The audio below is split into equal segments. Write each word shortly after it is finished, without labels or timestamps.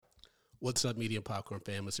What's up, Media and Popcorn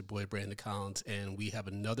fam? It's your boy Brandon Collins, and we have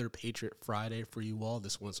another Patriot Friday for you all.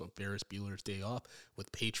 This one's on Ferris Bueller's Day Off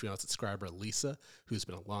with Patreon subscriber Lisa, who's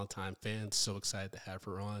been a longtime fan. So excited to have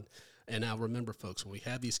her on. And now remember, folks, when we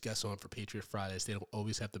have these guests on for Patriot Fridays, they don't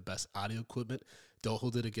always have the best audio equipment. Don't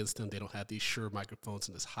hold it against them. They don't have these Shure microphones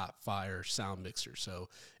and this hot fire sound mixer. So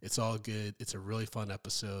it's all good. It's a really fun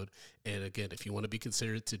episode. And again, if you want to be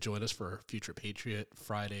considered to join us for a future Patriot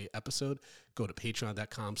Friday episode, go to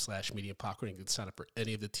patreon.com/mediapopcorn. You can sign up for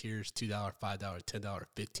any of the tiers, $2, $5, $10,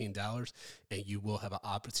 $15, and you will have an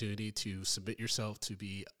opportunity to submit yourself to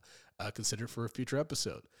be considered for a future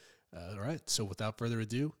episode. All right. So without further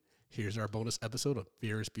ado, here's our bonus episode of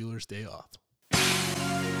Ferris Bueller's Day Off.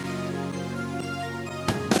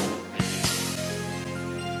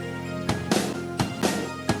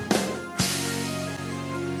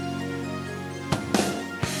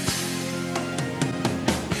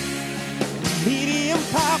 Medium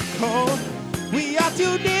popcorn, we are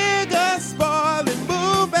two niggas spoiling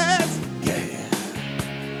movies. Yeah.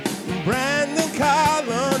 Brandon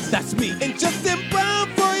Collins, that's me, and Justin Brown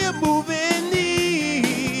for your movie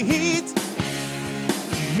needs.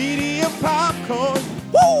 Medium popcorn,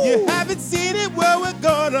 woo! You haven't seen it, well, we're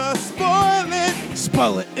gonna spoil it.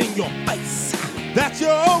 Spoil it in your face. That's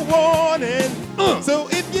your warning. So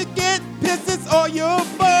if you get pissed, it's all your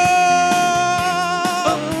fault.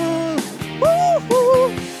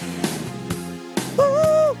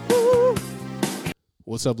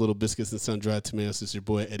 What's up, little biscuits and sun-dried tomatoes? It's your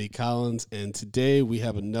boy Eddie Collins, and today we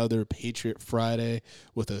have another Patriot Friday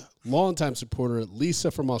with a longtime supporter,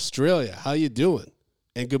 Lisa from Australia. How you doing?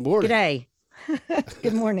 And good morning. G'day.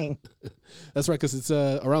 Good morning. That's right, because it's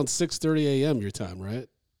around 6:30 a.m. your time, right?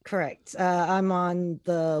 Correct. I'm on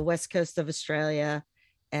the west coast of Australia,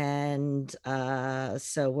 and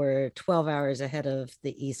so we're 12 hours ahead of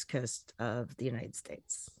the east coast of the United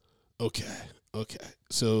States. Okay.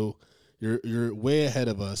 So you're way ahead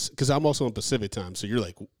of us, because I'm also on Pacific time. So you're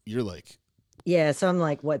like. Yeah, so I'm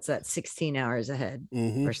like, what's that, 16 hours ahead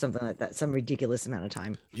Mm-hmm. or something like that, some ridiculous amount of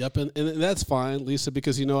time. Yep, and that's fine, Lisa,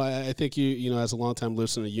 because I think you as a longtime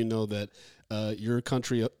listener, you know that your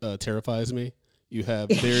country terrifies me. You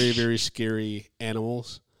have very very scary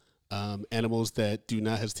animals, animals that do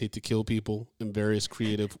not hesitate to kill people in various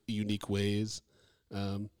creative, unique ways,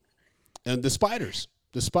 and the spiders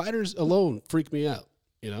alone freak me out.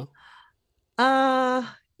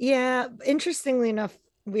 Yeah, interestingly enough,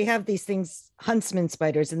 we have these things, huntsman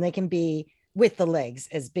spiders, and they can be with the legs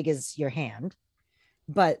as big as your hand,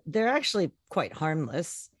 but they're actually quite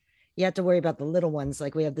harmless. You have to worry about the little ones.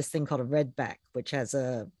 Like we have this thing called a redback, which has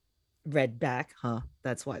a red back,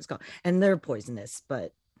 that's why it's called, and they're poisonous,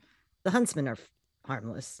 but the huntsmen are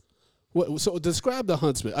harmless. So describe the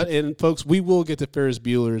huntsman. And folks, we will get to Ferris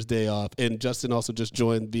Bueller's Day Off, and Justin also just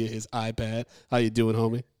joined via his iPad. How you doing,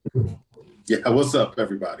 homie? Yeah, what's up,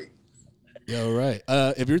 everybody? Yeah, all right.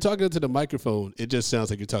 If you're talking to the microphone, it just sounds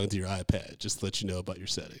like you're talking to your iPad, just to let you know about your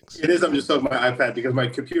settings. It is. I'm just on my iPad because my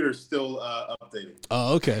computer's still updating.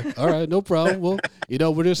 Oh, okay. All right, no problem. Well,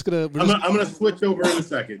 we're just gonna. I'm gonna switch over in a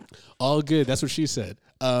second. All good. That's what she said.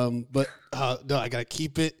 But no, I gotta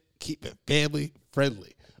keep it family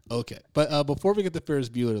friendly. Okay. But before we get to Ferris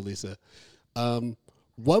Bueller, Lisa,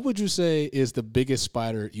 what would you say is the biggest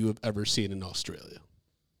spider you have ever seen in Australia?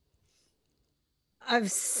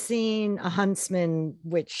 I've seen a huntsman,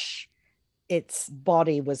 which its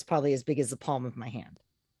body was probably as big as the palm of my hand.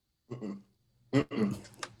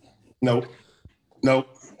 Nope. No.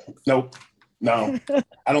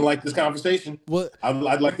 I don't like this conversation. What?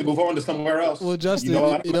 I'd like to move on to somewhere else. Well, Justin,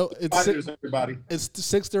 everybody. It's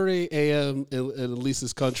 6:30 a.m. in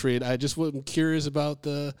Lisa's country, and I just am curious about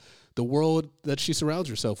the world that she surrounds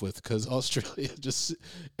herself with, because Australia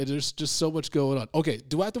there's just so much going on. Okay,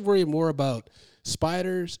 do I have to worry more about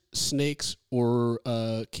spiders, snakes, or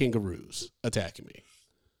kangaroos attacking me?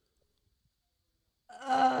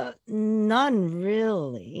 None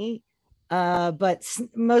really. But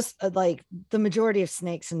most like the majority of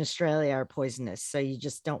snakes in Australia are poisonous, so you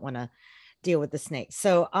just don't want to deal with the snakes.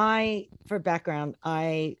 So for background,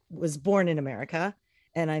 I was born in America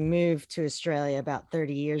and I moved to Australia about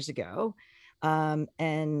 30 years ago. And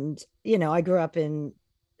I grew up in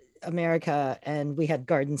America and we had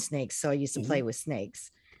garden snakes, so I used to play with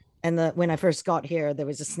snakes. And when I first got here, there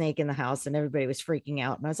was a snake in the house and everybody was freaking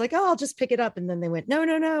out, and I was like, oh, I'll just pick it up. And then they went,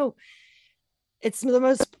 no, it's one of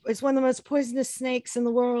the most poisonous snakes in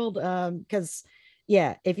the world. Because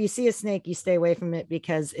if you see a snake, you stay away from it,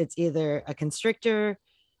 because it's either a constrictor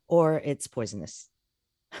or it's poisonous.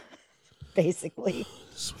 Basically.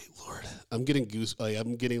 Sweet Lord. I'm getting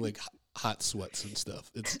I'm getting like hot sweats and stuff.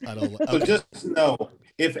 I don't. So just know,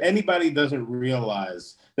 if anybody doesn't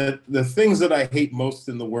realize that the things that I hate most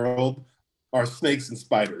in the world are snakes and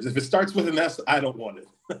spiders. If it starts with an S, I don't want it.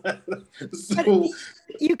 So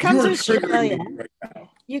you come to are triggering Australia. me right now.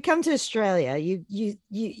 You come to Australia.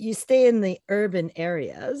 You stay in the urban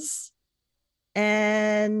areas,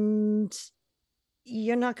 and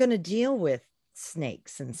you're not going to deal with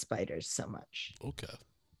snakes and spiders so much. Okay.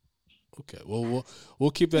 Well,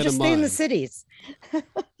 we'll keep that Just in mind. stay in the cities.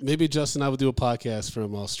 Maybe Justin and I will do a podcast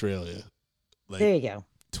from Australia. Like there you go.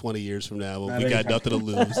 20 years from now, Not we got nothing to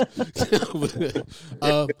lose.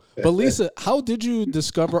 But Lisa, how did you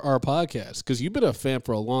discover our podcast? Because you've been a fan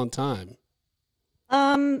for a long time.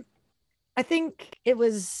 I think it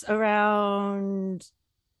was around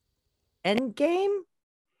Endgame.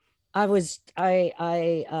 I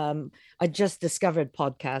just discovered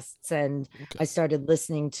podcasts, and I started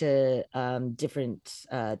listening to different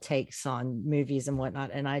takes on movies and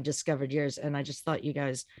whatnot, and I discovered yours, and I just thought you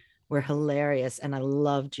guys were hilarious, and I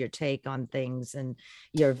loved your take on things and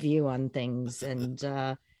your view on things, and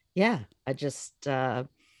I just kind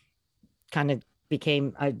of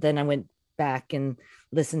became. Then I went back and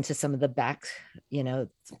listened to some of the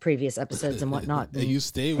previous episodes and whatnot. And you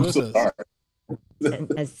stayed with us.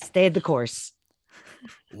 And I stayed the course.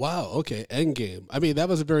 Wow. Okay. Endgame. I mean, that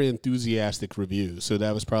was a very enthusiastic review. So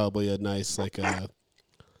that was probably a nice, podcast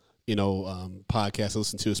to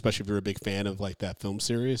listen to, especially if you're a big fan of like that film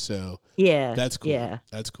series. So yeah, that's cool. Yeah.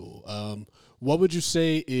 That's cool. What would you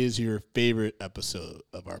say is your favorite episode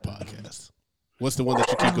of our podcast? What's the one that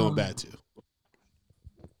you keep going back to?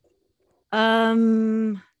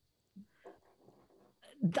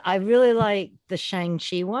 I really like the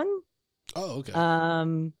Shang-Chi one. Oh, okay.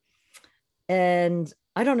 And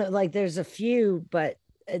I don't know, like there's a few, but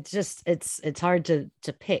it's hard to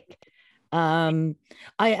pick. I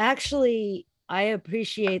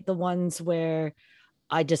appreciate the ones where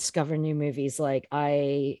I discover new movies. Like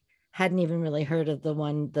I hadn't even really heard of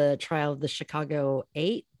the Trial of the Chicago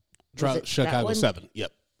 8. Chicago 7.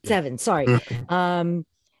 Yep. 7, sorry.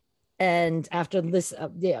 And after this,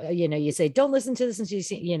 you say, don't listen to this until you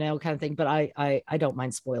see, kind of thing. But I don't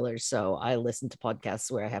mind spoilers. So I listen to podcasts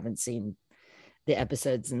where I haven't seen the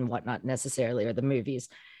episodes and whatnot necessarily, or the movies.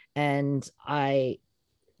 And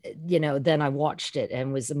then I watched it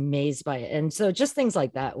and was amazed by it. And so just things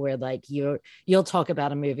like that, where like you'll talk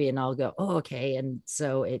about a movie and I'll go, oh, okay. And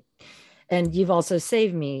so and you've also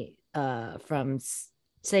saved me a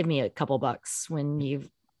couple bucks when you've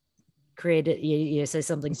created, you say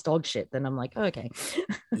something's dog shit, then I'm like, oh, okay,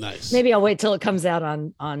 nice. Maybe I'll wait till it comes out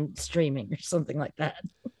on streaming or something like that.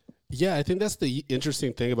 Yeah, I think that's the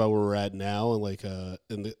interesting thing about where we're at now, and like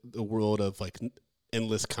in the world of like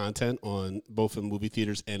endless content on both in movie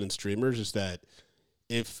theaters and in streamers, is that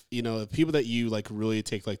if people that you like really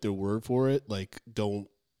take like their word for it, like don't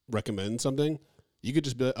recommend something, you could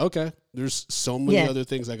just be like, okay, there's so many other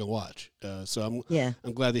things I can watch. So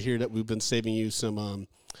I'm glad to hear that we've been saving you some.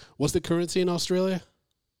 What's the currency in Australia?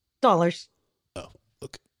 Dollars. Oh,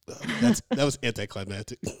 okay. That was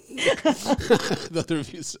anticlimactic. The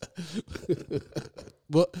reviews.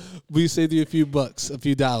 Well, we saved you a few bucks, a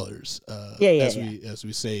few dollars. As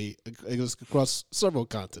we say, it goes across several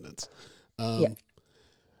continents. But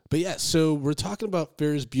yeah, so we're talking about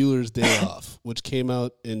Ferris Bueller's Day Off, which came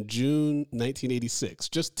out in June 1986,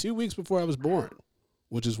 just 2 weeks before I was born,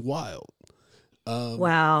 which is wild.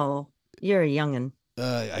 Wow, you're a youngin'.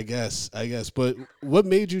 I guess. But what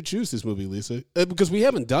made you choose this movie, Lisa? Because we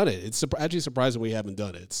haven't done it. It's actually surprising we haven't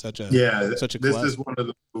done it. It's such a This classic. is one of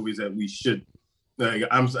the movies that we should. Like,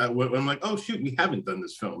 I'm like, oh shoot, we haven't done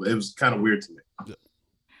this film. It was kind of weird to me.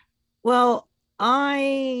 Well,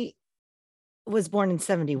 I was born in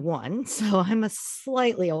 1971, so I'm a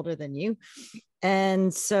slightly older than you.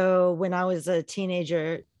 And so when I was a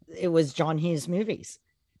teenager, it was John Hughes movies.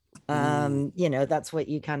 That's what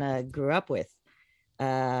you kind of grew up with.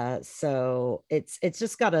 So it's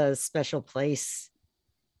just got a special place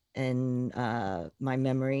in my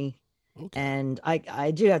memory. Okay. And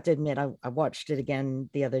I do have to admit, I watched it again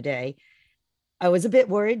the other day. I was a bit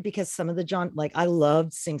worried because some of I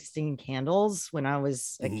loved 16 Candles when I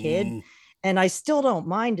was a kid, and I still don't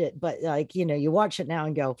mind it, but you watch it now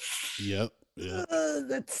and go, yep. Yeah.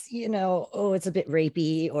 That's, it's a bit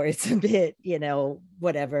rapey, or it's a bit,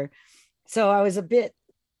 whatever. So I was a bit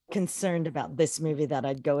concerned about this movie, that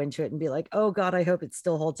I'd go into it and be like, oh God, I hope it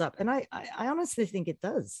still holds up. And I honestly think it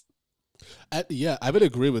does. I would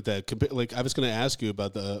agree with that. Like, I was going to ask you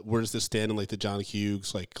about where does this stand in like the John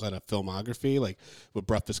Hughes like kind of filmography, like with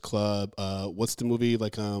Breakfast Club. What's the movie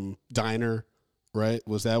like? Diner, right?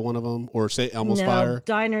 Was that one of them? Or say Elmo's Fire?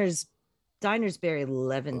 Diner's Diners Barry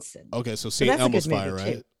Levinson. Okay, so So St. that's a Elmo's good movie Fire,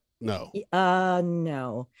 right? too. No,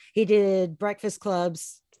 No. He did Breakfast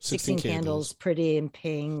Clubs, 16 16 Candles, Candles. Pretty in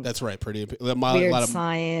Pink, That's right. Pretty a Weird lot of Molly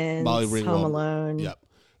Science, Home Ringwald. Alone. Yep.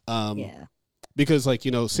 Um, Yeah. because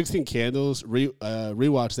 16 Candles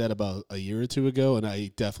rewatched that about a year or two ago, and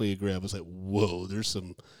I definitely agree. I was like, whoa, there's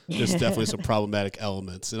definitely some problematic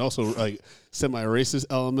elements, and also like semi-racist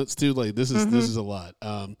elements too. Like this is a lot.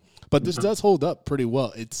 But this does hold up pretty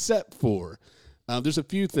well, except for there's a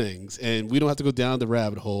few things, and we don't have to go down the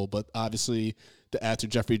rabbit hole, but obviously the actor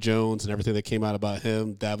Jeffrey Jones and everything that came out about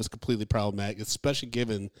him, that was completely problematic, especially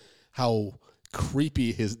given how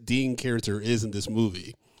creepy his Dean character is in this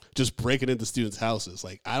movie. Just breaking into students' houses.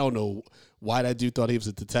 Like, I don't know why that dude thought he was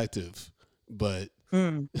a detective, but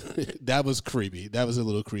that was creepy. That was a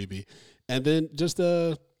little creepy. And then just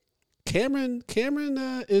Cameron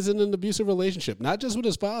is in an abusive relationship, not just with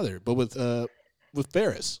his father, but with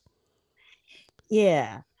Ferris.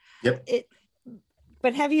 Yeah. Yep.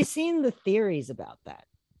 But have you seen the theories about that?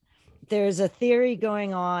 There's a theory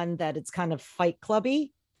going on that it's kind of Fight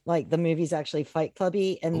Clubby, like the movie's actually Fight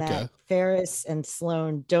Clubby, and that Ferris and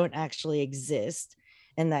Sloane don't actually exist,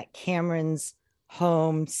 and that Cameron's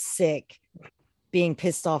home sick, being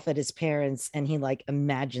pissed off at his parents, and he like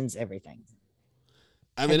imagines everything.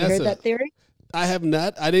 I mean, have you heard that theory? I have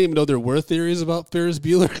not. I didn't even know there were theories about Ferris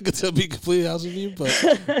Bueller. To be completely honest with you,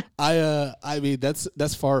 but I mean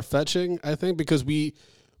that's far fetching. I think because we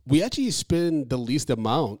actually spend the least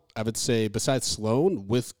amount, I would say, besides Sloane,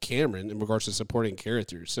 with Cameron in regards to supporting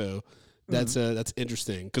characters. So that's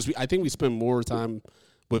interesting because I think we spend more time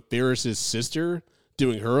with Ferris's sister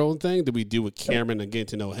doing her own thing than we do with Cameron and getting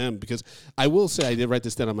to know him. Because I will say, I did write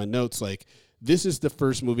this down on my notes. Like, this is the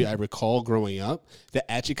first movie I recall growing up that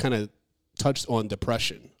actually kind of touched on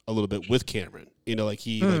depression a little bit with Cameron. Like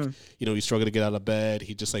he he struggled to get out of bed.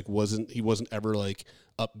 He just wasn't ever like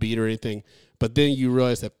upbeat or anything. But then you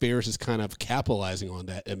realize that Ferris is kind of capitalizing on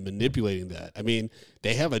that and manipulating that. I mean,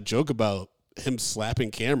 they have a joke about him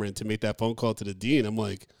slapping Cameron to make that phone call to the dean. I'm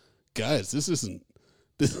like, guys,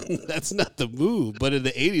 that's not the move. But in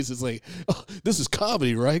the 80s, it's like, oh, this is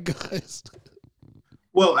comedy, right, guys?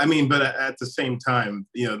 Well, I mean, but at the same time,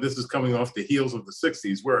 this is coming off the heels of the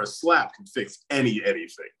 60s where a slap can fix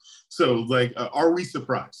anything. So, like, are we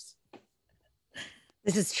surprised?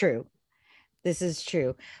 This is true.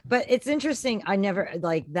 But it's interesting. I never,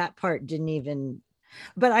 like, that part didn't even,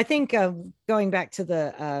 but I think going back to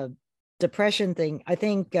the depression thing, I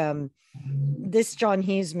think this John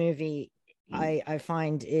Hughes movie, I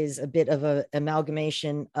find is a bit of an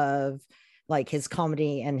amalgamation of like his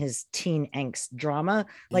comedy and his teen angst drama.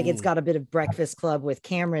 Like it's got a bit of Breakfast Club with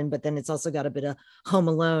Cameron, but then it's also got a bit of Home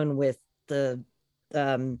Alone with the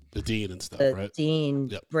dean and stuff, right?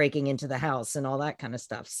 Dean breaking into the house and all that kind of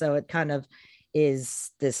stuff. So it kind of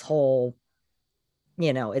is this whole,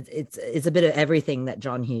 it's a bit of everything that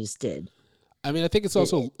John Hughes did. I mean, I think it's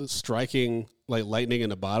also striking like lightning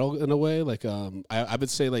in a bottle in a way. Like I would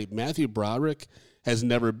say like Matthew Broderick has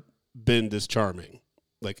never been this charming.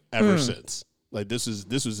 Like ever since, like this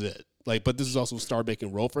was it. Like, but this is also a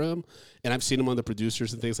star-making role for him, and I've seen him on the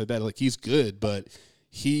producers and things like that. Like he's good, but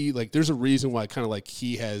he like there's a reason why kind of like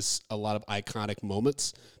he has a lot of iconic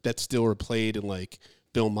moments that still are played in like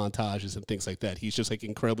film montages and things like that. He's just like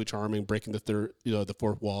incredibly charming, breaking the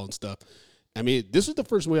fourth wall and stuff. I mean, this is the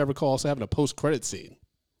first movie I recall also having a post-credit scene.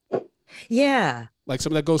 Yeah, like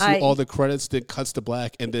something that goes through all the credits, then cuts to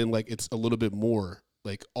black, and then like it's a little bit more.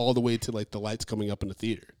 Like all the way to like the lights coming up in the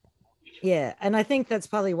theater. Yeah. And I think that's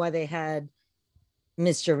probably why they had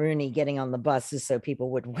Mr. Rooney getting on the bus is so people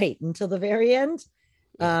would wait until the very end.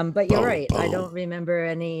 But you're right. I don't remember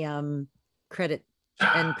any credit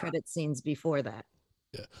scenes before that.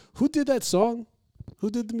 Yeah. Who did that song? Who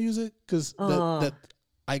did the music? Because that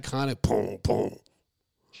iconic boom, boom.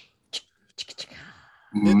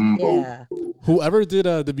 Yeah. Whoever did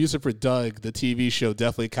the music for Doug, the TV show,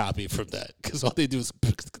 definitely copied from that because all they do is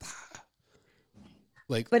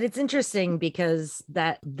like. But it's interesting because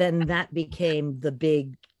that became the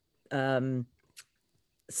big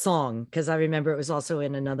song because I remember it was also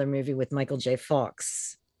in another movie with Michael J.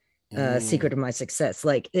 Fox, Secret of My Success.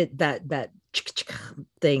 Like that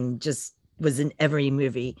thing just was in every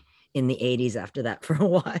movie in the 80s after that for a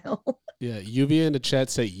while. Yeah, UV in the chat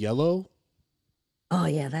say yellow. Oh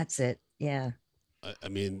yeah, that's it. Yeah. I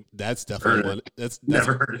mean, that's definitely one. That's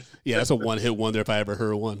never heard it. Yeah, that's a one-hit wonder if I ever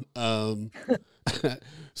heard one.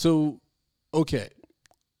 So, okay.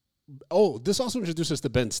 Oh, this also introduced us to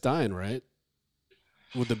Ben Stein, right?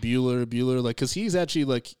 With the Bueller, like, because he's actually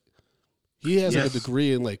like, he has like a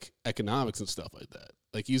degree in like economics and stuff like that.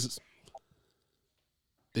 Like he's.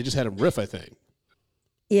 They just had him riff, I think.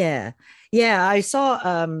 Yeah. Yeah. I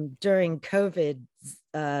saw during COVID,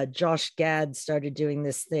 Josh Gad started doing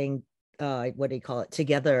this thing, what do you call it?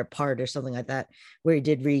 Together Apart or something like that, where he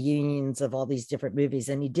did reunions of all these different movies,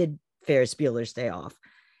 and he did Ferris Bueller's Day Off.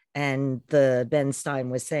 And the Ben Stein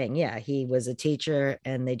was saying, yeah, he was a teacher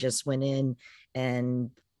and they just went in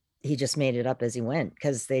and he just made it up as he went,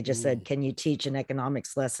 because they just said, can you teach an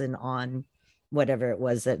economics lesson on whatever it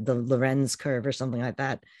was, that the Lorenz curve or something like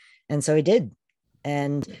that? And so he did.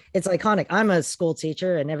 And it's iconic. I'm a school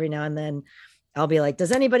teacher, and every now and then I'll be like,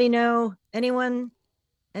 does anybody know anyone?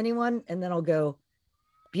 And then I'll go,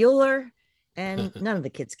 Bueller, and none of the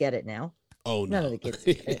kids get it now. Oh, no. None of the kids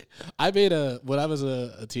get it. when I was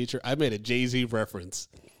a teacher, I made a Jay-Z reference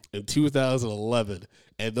in 2011,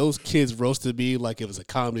 and those kids roasted me like it was a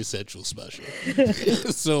Comedy Central special.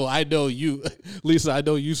 So I know you, Lisa, I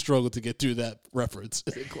know you struggled to get through that reference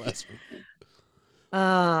in the classroom.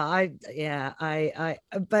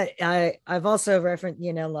 I've also referenced,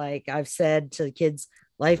 like I've said to the kids,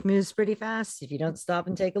 life moves pretty fast. If you don't stop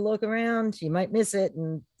and take a look around, you might miss it.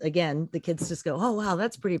 And again, the kids just go, oh, wow,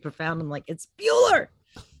 that's pretty profound. I'm like, it's Bueller.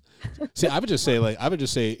 See, I would just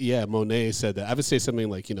say, yeah, Monet said that. I would say something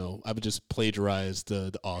like, I would just plagiarize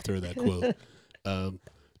the author of that quote.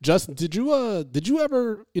 Justin, did you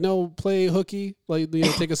ever, play hooky, like,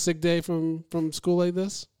 take a sick day from school like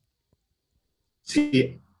this?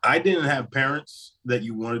 See, I didn't have parents that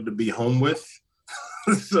you wanted to be home with.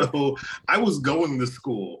 So I was going to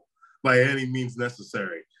school by any means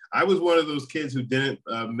necessary. I was one of those kids who didn't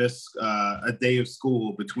miss a day of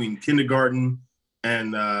school between kindergarten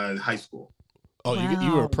and high school. Oh, wow.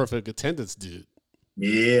 You were a perfect attendance dude.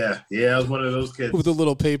 Yeah, I was one of those kids. With a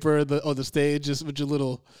little paper on the stage, just with your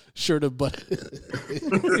little shirt and button.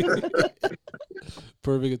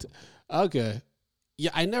 Perfect. Okay.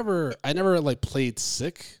 Yeah, I never like played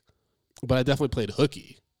sick, but I definitely played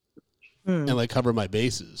hooky and like cover my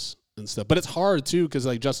bases and stuff. But it's hard too, because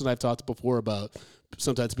like Justin and I've talked before about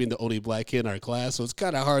sometimes being the only black kid in our class, so it's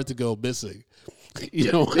kind of hard to go missing.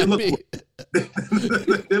 You know what I mean?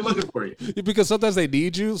 They're looking for you. Because sometimes they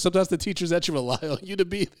need you. Sometimes the teachers actually rely on you to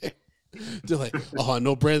be there. They're like, oh, I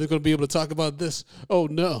know Brandon's going to be able to talk about this. Oh,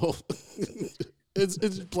 no. It's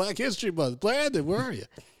Black History Month. Brandon, where are you?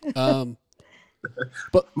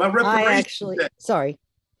 But my reparations day. Sorry.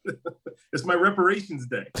 It's my reparations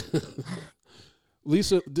day.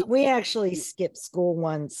 Lisa. We actually skipped school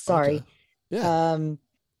once. Sorry. Okay. Yeah.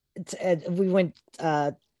 We went...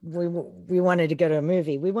 we wanted to go to a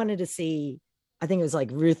movie. We wanted to see, I think it was like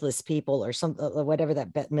Ruthless People or something, whatever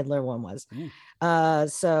that Bette Midler one was.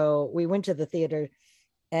 So we went to the theater,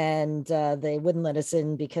 and they wouldn't let us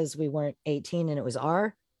in because we weren't 18 and it was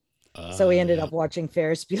R. So we ended up watching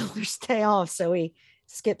Ferris Bueller's Day Off. So we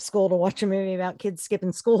skipped school to watch a movie about kids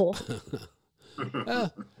skipping school.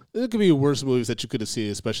 There could be worse movies that you could have seen,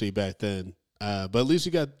 especially back then. But at least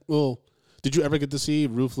you got, did you ever get to see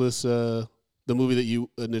Ruthless, the movie that you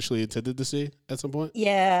initially intended to see at some point?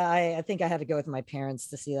 Yeah, I think I had to go with my parents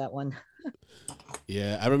to see that one.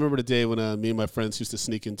 Yeah, I remember the day when me and my friends used to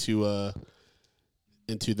sneak into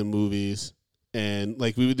the movies, and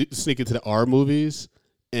like we would sneak into the R movies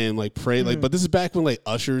and like pray. Like, but this is back when like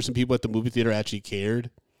ushers and people at the movie theater actually cared.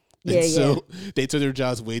 And so they took their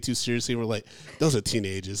jobs way too seriously and were like, those are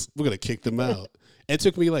teenagers. We're going to kick them out. It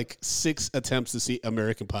took me like 6 attempts to see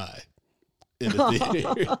American Pie in the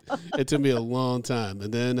theater. It took me a long time.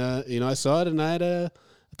 And then, I saw it, and I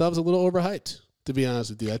thought it was a little overhyped, to be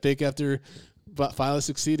honest with you. I think after finally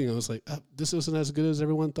succeeding, I was like, this wasn't as good as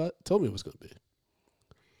everyone told me it was going to be.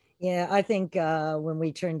 Yeah, I think when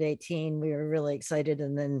we turned 18, we were really excited,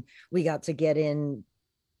 and then we got to get in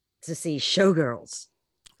to see Showgirls.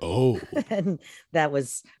 Oh. And that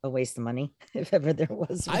was a waste of money, if ever there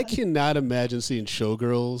was one. I cannot imagine seeing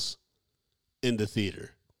Showgirls in the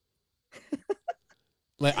theater.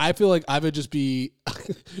 Like, I feel like I would just be...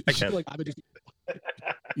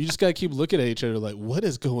 You just got to keep looking at each other like, what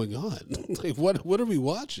is going on? Like, what are we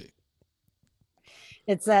watching?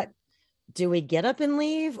 It's that, do we get up and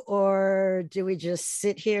leave, or do we just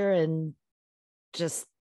sit here and just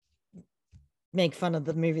make fun of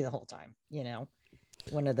the movie the whole time?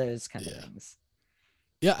 One of those kind of things.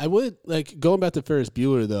 Yeah, I would like going back to Ferris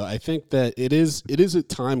Bueller though. I think that it is a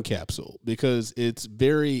time capsule because it's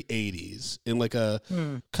very 80s in like a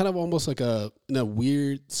kind of almost like in a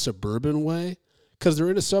weird suburban way, because they're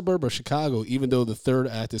in a suburb of Chicago, even though the third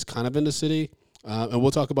act is kind of in the city. And we'll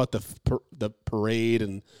talk about the parade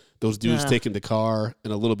and those dudes taking the car in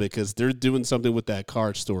a little bit, because they're doing something with that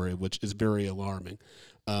car story, which is very alarming.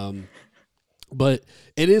 But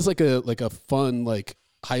it is like a fun, like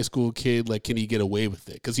high school kid, like, can he get away with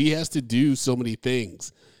it? Because he has to do so many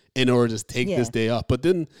things in order to take this day off. But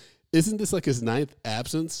then, isn't this like his 9th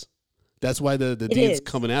absence? That's why the dean's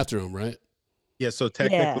coming after him, right? Yeah, so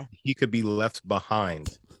technically he could be left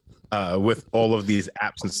behind with all of these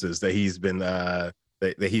absences that he's been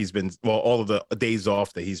all of the days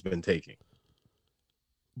off that he's been taking.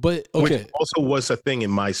 But okay, which also was a thing in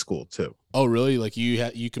my school too. Oh, really? Like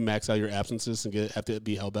you can max out your absences and have to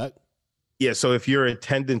be held back? Yeah, so if your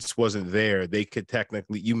attendance wasn't there, they could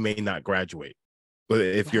technically, you may not graduate. But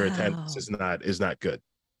if your attendance is not good.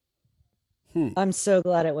 I'm so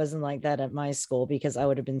glad it wasn't like that at my school, because I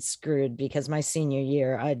would have been screwed, because my senior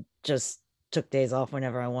year, I just took days off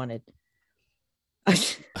whenever I wanted.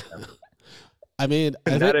 I mean,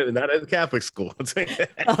 not at a Catholic school.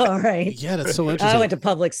 All right. Yeah, that's so interesting. I went to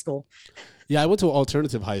public school. Yeah, I went to an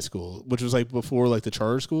alternative high school, which was like before like the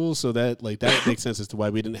charter school. So that makes sense as to why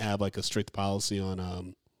we didn't have like a strict policy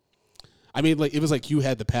on. I mean, like it was like you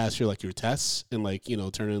had to pass your tests and like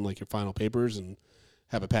turn in like your final papers and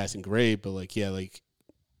have a passing grade. But like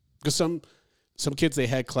because some kids, they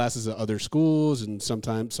had classes at other schools, and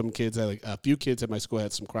sometimes some kids had a few kids at my school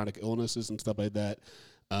had some chronic illnesses and stuff like that.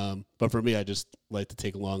 But for me, I just like to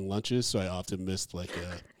take long lunches, so I often missed like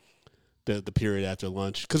the period after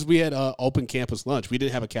lunch, because we had open campus lunch. We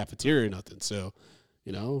didn't have a cafeteria or nothing, so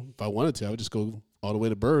if I wanted to, I would just go all the way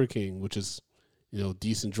to Burger King, which is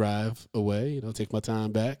decent drive away. Take my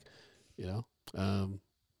time back.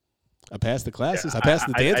 I passed the classes. I passed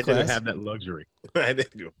the dance class. I didn't have that luxury. I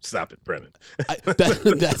didn't stop it, Brennan.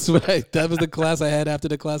 That was the class I had after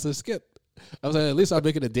the class I skipped. I was like, at least I'll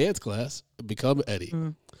make it a dance class, become Eddie.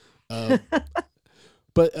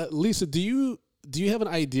 But Lisa, do you have an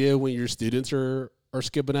idea when your students are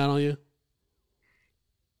skipping out on you?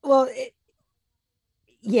 Well,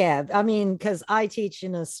 yeah, I mean, because I teach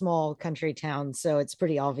in a small country town, so it's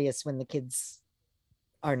pretty obvious when the kids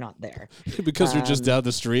are not there. Because you're just down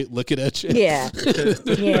the street looking at you. Yeah,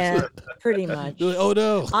 yeah, pretty much. You're like, oh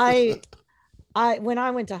no. When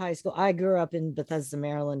I went to high school, I grew up in Bethesda,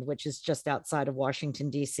 Maryland, which is just outside of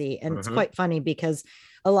Washington, D.C. And it's quite funny because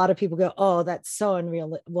a lot of people go, oh, that's so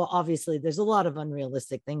unreal. Well, obviously, there's a lot of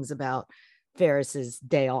unrealistic things about Ferris's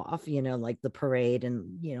day off, like the parade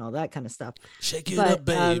and, that kind of stuff. Shake it up,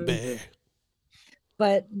 baby.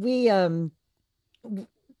 But we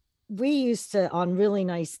used to, on really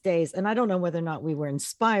nice days, and I don't know whether or not we were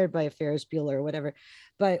inspired by a Ferris Bueller or whatever,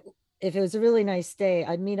 but if it was a really nice day,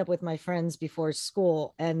 I'd meet up with my friends before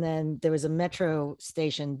school, and then there was a metro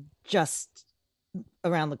station just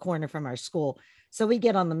around the corner from our school. So we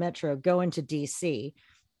get on the metro, go into DC,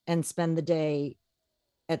 and spend the day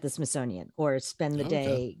at the Smithsonian, or spend the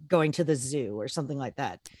day going to the zoo or something like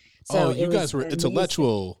that. So you guys were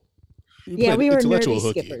intellectual. Yeah, we were nerdy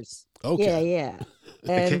skippers. Okay. Yeah.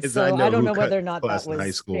 And so I don't know whether or not that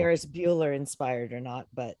was Ferris Bueller inspired or not,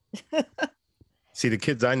 but... See, the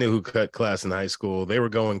kids I knew who cut class in high school, they were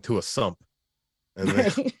going to a sump, and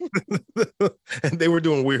they were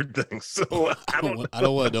doing weird things. So I don't want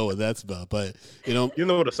to know what that's about, but you know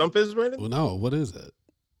what a sump is, Brandon? Well, no, what is it?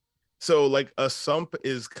 So like a sump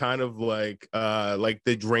is kind of like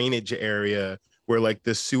the drainage area where like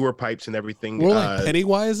the sewer pipes and everything. More like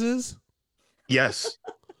Pennywise is. Yes.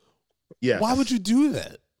 Yeah. Why would you do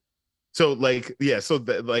that? So like, yeah, so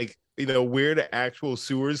that like where the actual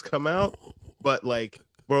sewers come out. But like,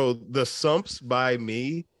 bro, the sumps by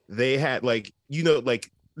me, they had like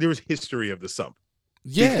there was history of the sump.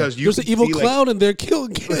 Yeah, because there's an evil clown and they're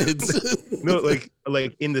killing kids. No,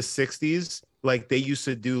 like in the 60s, like they used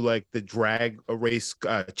to do like the drag race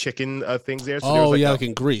chicken things there. So there was, like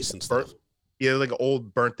in Greece and stuff. Yeah, like an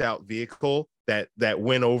old burnt out vehicle that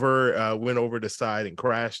went over the side and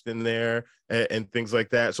crashed in there and things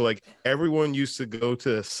like that. So like everyone used to go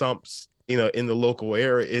to sumps, in the local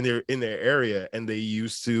area, in their area, and they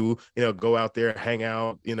used to, go out there, hang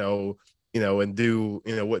out, and do,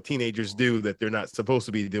 what teenagers do that they're not supposed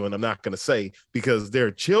to be doing. I'm not going to say, because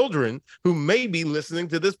they're children who may be listening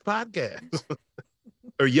to this podcast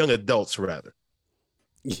or young adults rather.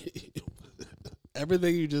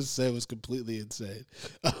 Everything you just said was completely insane.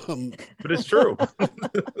 But it's true.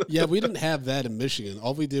 Yeah, we didn't have that in Michigan.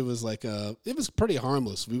 All we did was like, it was pretty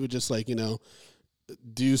harmless. We would just like,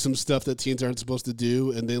 do some stuff that teens aren't supposed to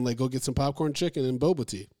do, and then like go get some popcorn chicken and boba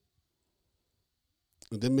tea,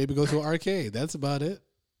 and then maybe go to an arcade. That's about it.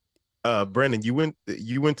 Brandon, you went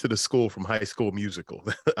to the school from High School Musical,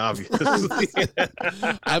 obviously.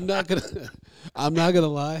 I'm not gonna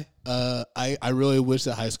lie. I really wish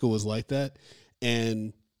that high school was like that,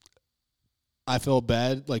 and I felt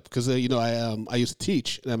bad, like, because I used to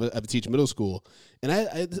teach, and I teach middle school, and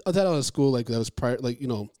I thought I was a school like that was prior, like,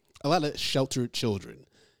 a lot of sheltered children,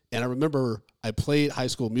 and I remember I played High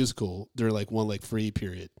School Musical during like one like free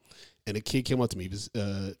period, and a kid came up to me.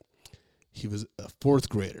 He was a fourth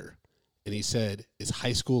grader, and he said, "Is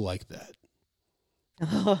high school like that?"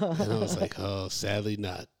 And I was like, "Oh, sadly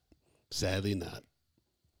not. Sadly not."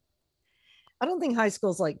 I don't think high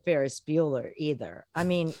school's like Ferris Bueller either. I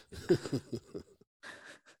mean,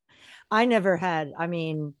 I'm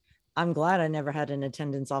glad I never had an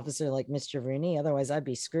attendance officer like Mr. Rooney. Otherwise, I'd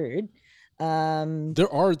be screwed.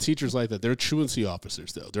 There are teachers like that. They're truancy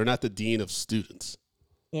officers, though. They're not the dean of students.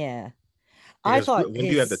 Yeah. I thought when do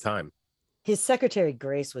you have the time? His secretary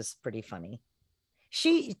Grace was pretty funny.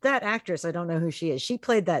 That actress, I don't know who she is. She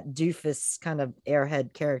played that doofus kind of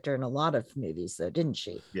airhead character in a lot of movies, though, didn't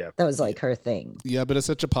she? Yeah. That was like her thing. Yeah, but it's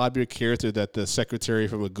such a popular character that the secretary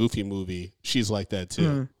from a Goofy movie, she's like that too.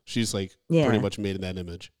 Mm. She's like pretty much made in that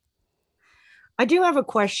image. I do have a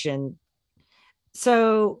question.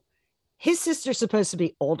 So his sister's supposed to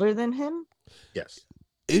be older than him? Yes.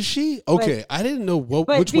 Is she? Okay, I didn't know which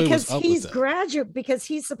way was up with that. Because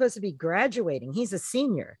he's supposed to be graduating. He's a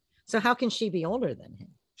senior. So how can she be older than him?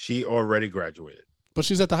 She already graduated. But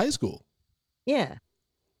she's at the high school. Yeah.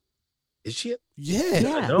 Is she? Yeah.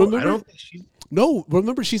 No, I don't think she. No,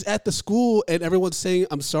 remember she's at the school and everyone's saying,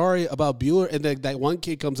 "I'm sorry about Bueller," and then that one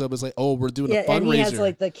kid comes up and is like, "Oh, we're doing a fundraiser." And he has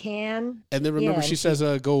like the can. And then remember she says,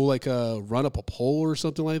 "Go like run up a pole or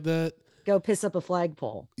something like that." Go piss up a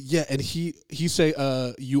flagpole. Yeah, and he say,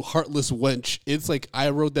 "You heartless wench." It's like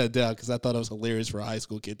I wrote that down because I thought it was hilarious for a high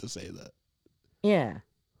school kid to say that. Yeah.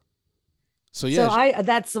 So yeah, so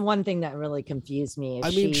that's the one thing that really confused me.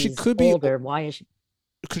 She could be older. Why is she?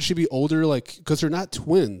 Could she be older? Like, because they're not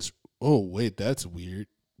twins. Oh wait, that's weird.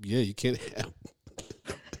 Yeah, you can't have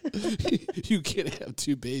you can't have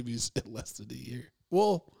two babies in less than a year.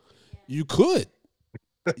 Well, you could.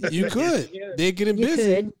 You could. They get him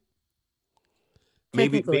busy. Could.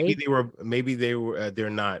 Maybe they were they're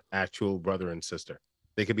not actual brother and sister.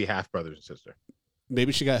 They could be half brother and sister.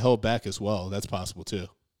 Maybe she got held back as well. That's possible too.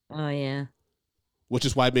 Oh yeah. Which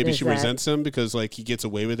is why maybe she resents him because like he gets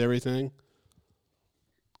away with everything.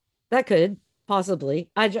 That could possibly.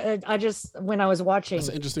 I just when I was watching, that's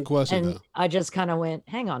an interesting question. And though. I just kind of went,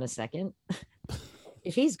 hang on a second.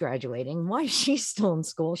 If he's graduating, why is she still in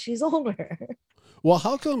school? She's older. Well,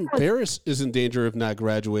 how come Ferris is in danger of not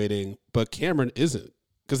graduating, but Cameron isn't?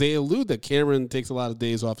 Because they allude that Cameron takes a lot of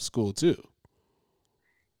days off of school too.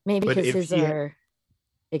 Maybe because his are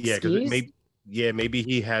excused. Maybe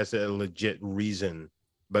he has a legit reason,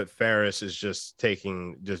 but Ferris is just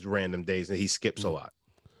taking just random days and he skips a lot.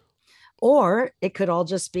 Or it could all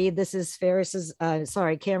just be this is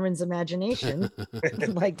Cameron's imagination,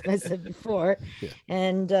 like I said before,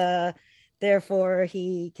 and therefore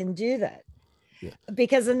he can do that. Yeah.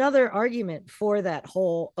 Because another argument for that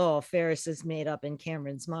whole Ferris is made up in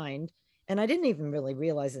Cameron's mind, and I didn't even really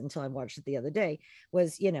realize it until I watched it the other day,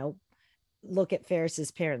 was look at Ferris's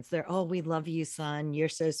parents. They're, "Oh, we love you, son. You're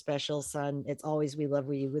so special, son. It's always we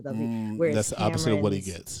love you, we love you." Whereas that's the opposite of what he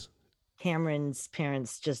gets. Cameron's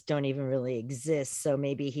parents just don't even really exist. So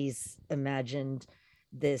maybe he's imagined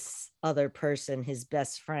this other person, his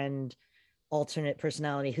best friend, alternate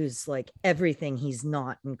personality, who's like everything he's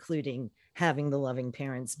not, including having the loving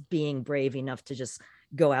parents, being brave enough to just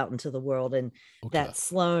go out into the world. And that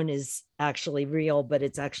Sloane is actually real, but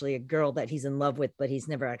it's actually a girl that he's in love with, but he's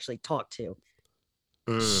never actually talked to.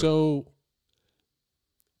 So,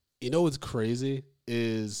 what's crazy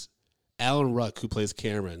is Alan Ruck, who plays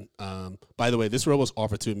Cameron. By the way, this role was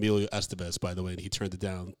offered to Emilio Estevez, by the way, and he turned it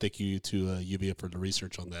down. Thank you to UVA for the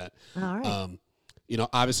research on that. All right.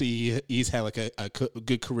 Obviously he's had like a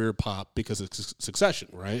good career pop because of Succession,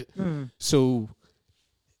 right? Mm. So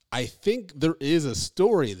I think there is a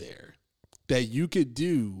story there that you could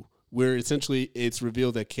do where essentially it's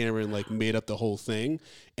revealed that Cameron like made up the whole thing,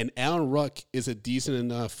 and Alan Ruck is a decent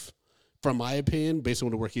enough, from my opinion, based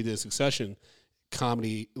on the work he did in Succession,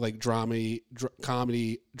 comedy drama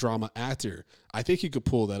actor. I think he could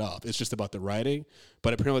pull that off. It's just about the writing.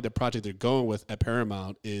 But apparently the project they're going with at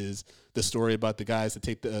Paramount is the story about the guys that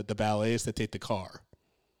take the ballets that take the car.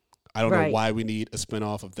 I don't know why we need a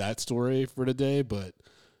spinoff of that story for today, but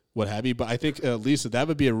what have you. But I think, Lisa, that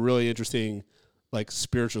would be a really interesting like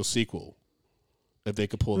spiritual sequel if they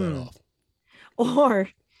could pull that off. Or,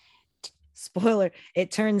 spoiler,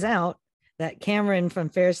 it turns out that Cameron from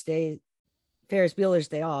Ferris Bueller's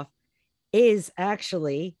Day Off is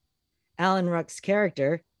actually Alan Ruck's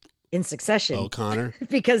character in Succession. Oh, Connor.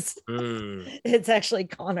 Because it's actually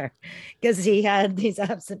Connor, because he had these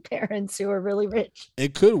absent parents who were really rich.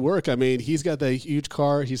 It could work. I mean, he's got that huge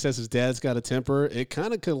car. He says his dad's got a temper. It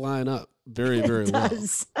kind of could line up very, very well.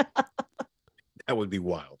 That would be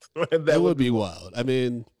wild. That would be wild. I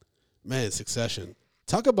mean, man, Succession.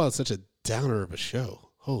 Talk about such a downer of a show.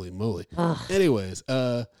 Holy moly. Anyways,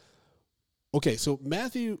 okay, so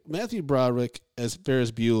Matthew Broderick as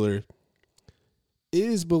Ferris Bueller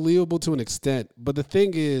is believable to an extent, but the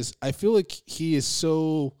thing is, I feel like he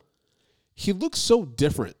looks so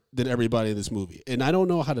different than everybody in this movie. And I don't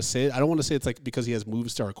know how to say it. I don't want to say it's like because he has movie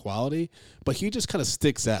star quality, but he just kind of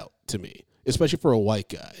sticks out to me, especially for a white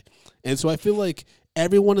guy. And so I feel like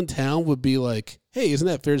everyone in town would be like, hey, isn't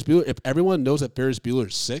that Ferris Bueller? If everyone knows that Ferris Bueller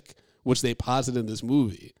is sick, which they posit in this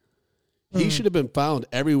movie, he should have been found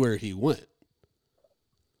everywhere he went.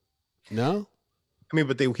 No? I mean,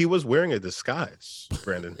 but he was wearing a disguise,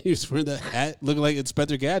 Brandon. He was wearing that hat, looking like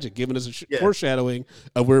Inspector Gadget, giving us a foreshadowing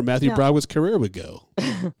of where Matthew Broderick's career would go.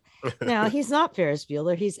 Now, he's not Ferris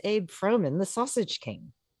Bueller. He's Abe Froman, the Sausage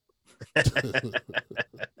King.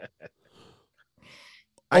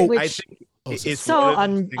 I think it's so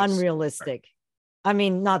unrealistic. I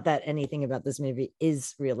mean, not that anything about this movie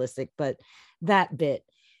is realistic, but that bit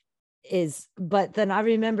is. But then I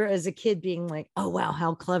remember as a kid being like, oh, wow,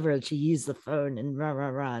 how clever to use the phone and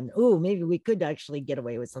run. Oh, maybe we could actually get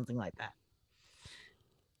away with something like that.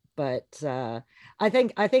 But I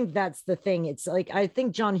think that's the thing. It's like, I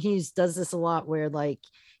think John Hughes does this a lot where like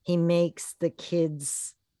he makes the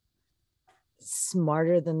kids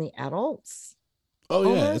smarter than the adults. Oh, yeah.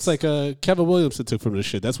 Almost. It's like Kevin Williamson took from this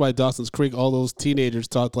shit. That's why Dawson's Creek, all those teenagers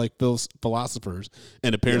talk like philosophers,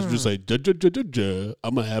 and the parents are just like, I'm going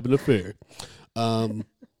to have an affair.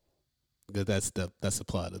 That's the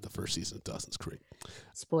plot of the first season of Dawson's Creek.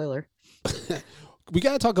 Spoiler. We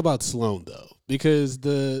got to talk about Sloane, though, because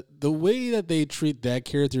the way that they treat that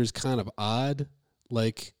character is kind of odd.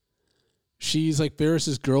 Like, she's like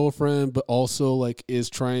Ferris's girlfriend, but also like is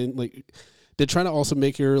trying, like, they're trying to also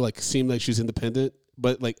make her like seem like she's independent.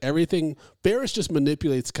 But like everything, Ferris just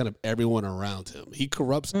manipulates kind of everyone around him. He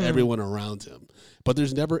corrupts everyone around him, but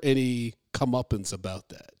there's never any comeuppance about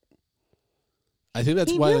that. I think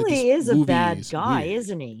that's why he really is a bad guy, weird.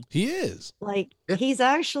 Isn't he? He is. Like he's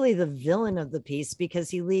actually the villain of the piece because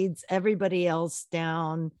he leads everybody else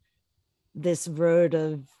down this road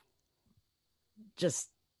of just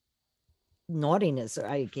naughtiness. Or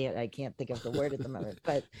I can't think of the word at the moment,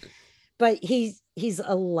 but he's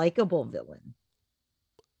a likable villain.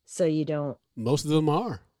 So you don't. Most of them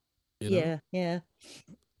are. You know? Yeah.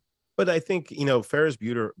 But I think, Ferris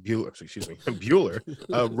Bueller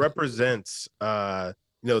represents,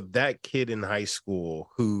 that kid in high school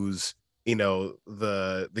who's,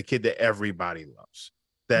 the kid that everybody loves.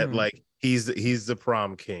 That like he's the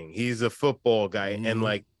prom king. He's a football guy, and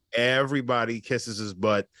like everybody kisses his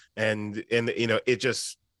butt, and it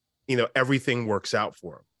just everything works out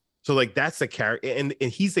for him. So like that's the character, and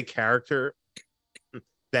he's the character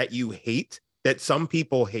that you hate, that some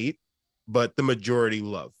people hate, but the majority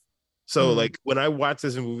love. So like when I watch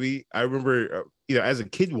this movie, I remember, as a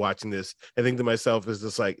kid watching this, I think to myself is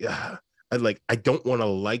just like, I don't want to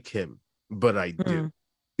like him, but I do,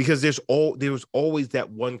 because there was always that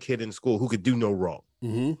one kid in school who could do no wrong.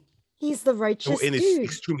 He's the righteous and dude. It's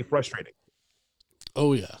extremely frustrating.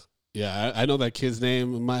 Oh yeah. Yeah, I know that kid's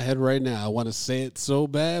name in my head right now. I want to say it so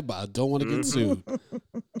bad, but I don't want to get sued.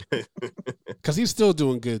 Because he's still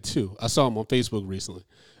doing good, too. I saw him on Facebook recently.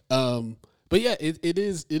 But yeah, it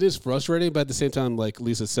is frustrating, but at the same time, like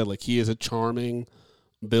Lisa said, like he is a charming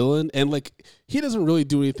villain. And like he doesn't really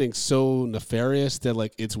do anything so nefarious that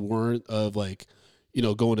like it's warrant of like,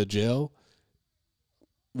 going to jail.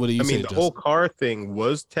 What do you say, the whole car thing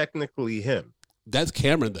was technically him. That's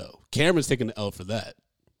Cameron, though. Cameron's taking the L for that.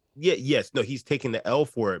 Yeah, yes, no, he's taking the L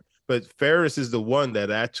for it, but Ferris is the one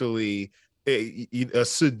that actually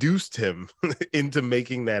seduced him into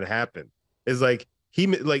making that happen. It's like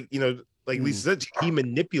Lisa said, he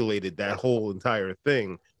manipulated that whole entire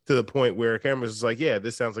thing to the point where Cameron's just like, yeah,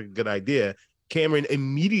 this sounds like a good idea. Cameron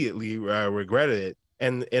immediately regretted it,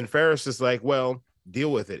 and Ferris is like, well,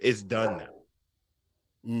 deal with it. It's done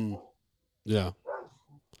now. Yeah,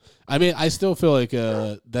 I mean, I still feel like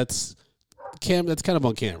that's kind of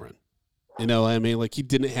on Cameron. I mean, like he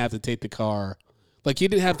didn't have to take the car. Like he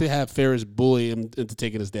didn't have to have Ferris bully him into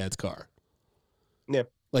taking his dad's car. Yeah.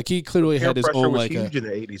 Like he clearly Peer had his pressure own was like huge in the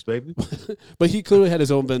 80s, baby. but he clearly had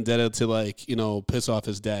his own vendetta to like, you know, piss off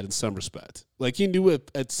his dad in some respect. Like he knew it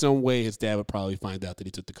at some way his dad would probably find out that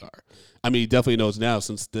he took the car. I mean, he definitely knows now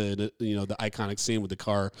since the you know, the iconic scene with the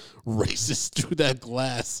car races through that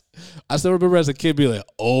glass. I still remember as a kid being like,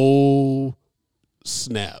 "Oh,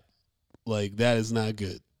 snap." Like that is not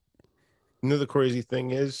good. You know the crazy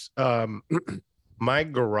thing is, my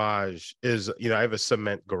garage is, you know, I have a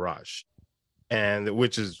cement garage, and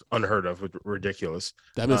which is unheard of, ridiculous.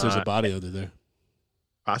 That means there's a body under there.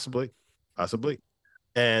 Possibly.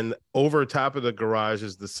 And over top of the garage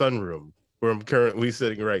is the sunroom where I'm currently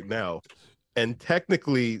sitting right now. And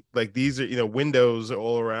technically, like these are, you know, windows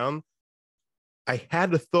all around. I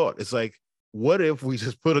had a thought. It's like, what if we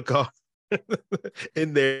just put a car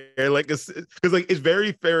in there, like, because like it's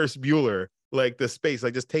very Ferris Bueller, like the space,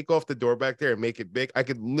 like just take off the door back there and make it big. I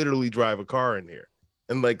could literally drive a car in here,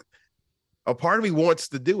 and like a part of me wants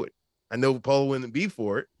to do it. I know Paul wouldn't be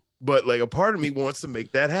for it, but like a part of me wants to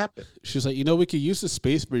make that happen. She's like, you know, we could use the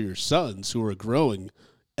space for your sons who are growing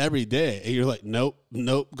every day, and you're like, nope,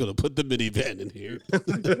 gonna put the minivan in here.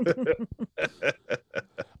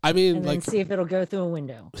 I mean, and like, then see if it'll go through a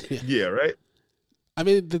window. Yeah, right. I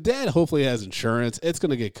mean, the dad hopefully has insurance. It's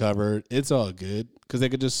going to get covered. It's all good because they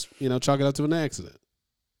could just, you know, chalk it up to an accident.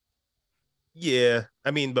 Yeah,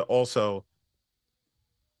 I mean, but also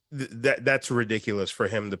that's ridiculous for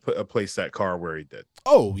him to place that car where he did.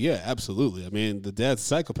 Oh, yeah, absolutely. I mean, the dad's a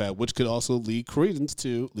psychopath, which could also lead credence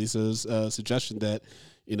to Lisa's suggestion that,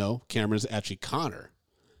 you know, Cameron's actually Connor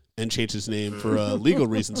and changed his name for legal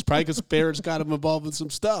reasons. Probably because Ferris got him involved in some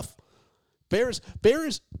stuff. Ferris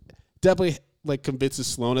definitely like convinces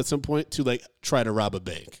Sloan at some point to like try to rob a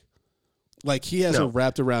bank. Like he has it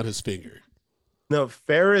wrapped around his finger. No,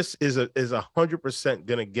 Ferris is 100%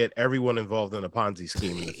 gonna get everyone involved in a Ponzi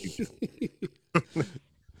scheme in the future.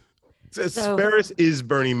 So, Ferris is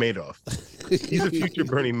Bernie Madoff. He's a future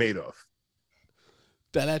Bernie Madoff.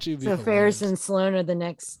 That actually be so hilarious. Ferris and Sloan are the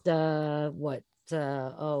next oh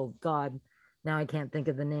God, now I can't think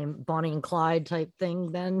of the name. Bonnie and Clyde type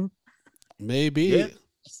thing then. Maybe. Yeah.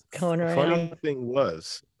 Just going around.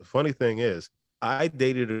 The funny thing is, I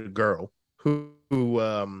dated a girl who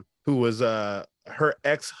was her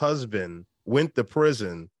ex-husband went to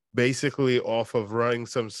prison basically off of running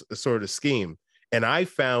some sort of scheme, and I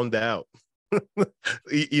found out,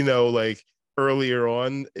 you know, like earlier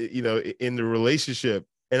on, you know, in the relationship,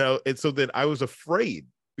 and so then I was afraid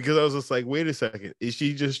because I was just like, wait a second, is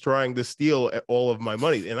she just trying to steal all of my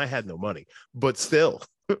money? And I had no money, but still.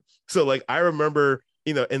 So like I remember,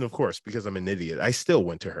 you know, and of course, because I'm an idiot, I still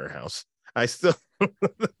went to her house. I still,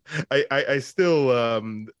 I still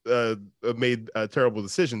made terrible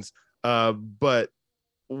decisions. But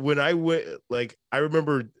when I went, like, I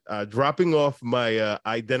remember dropping off my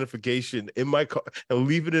identification in my car and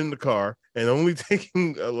leave it in the car, and only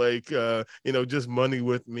taking you know, just money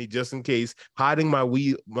with me just in case, hiding my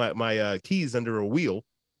keys under a wheel,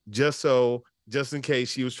 just in case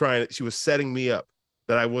she was setting me up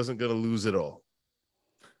that I wasn't going to lose it all.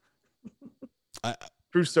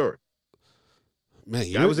 True story.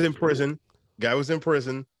 Man, Guy was in prison,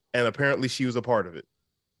 and apparently she was a part of it.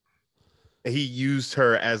 And he used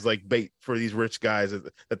her as like bait for these rich guys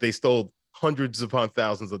that they stole hundreds upon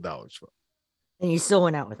thousands of dollars from. And you still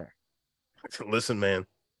went out with her. Listen, man.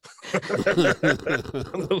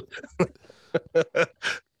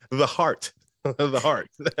 The heart.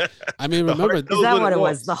 I mean, remember, is that what it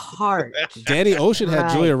was? The heart. Danny Ocean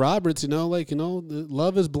had Julia Roberts, you know, like, you know,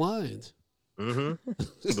 love is blind.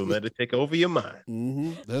 Mm-hmm. Don't let it take over your mind.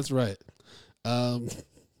 Mm-hmm. That's right.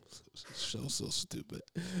 So stupid.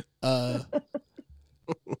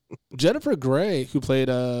 Jennifer Grey, who played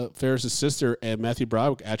Ferris's sister, and Matthew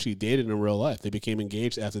Broderick actually dated in real life. They became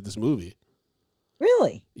engaged after this movie.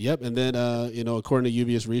 Really? Yep. And then, you know, according to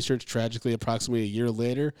UBS research, tragically, approximately a year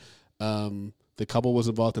later, the couple was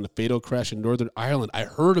involved in a fatal crash in Northern Ireland. I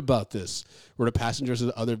heard about this, where the passengers of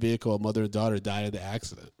the other vehicle, a mother and daughter, died in the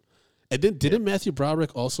accident. And then didn't Matthew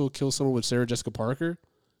Broderick also kill someone with Sarah Jessica Parker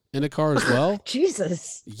in a car as well?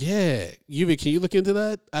 Jesus. Yeah. Yuvi, can you look into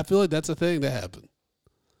that? I feel like that's a thing that happened.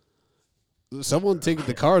 Someone taking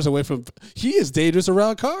the cars away from... He is dangerous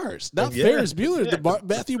around cars. Not Ferris Bueller,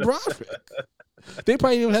 Matthew Broderick. They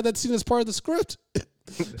probably even had that scene as part of the script.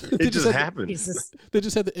 It just happened. They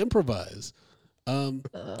just had to improvise.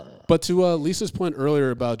 But to Lisa's point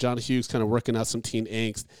earlier about John Hughes kind of working out some teen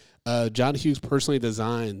angst, John Hughes personally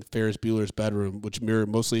designed Ferris Bueller's bedroom, which mirrored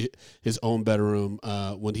mostly his own bedroom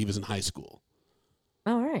when he was in high school.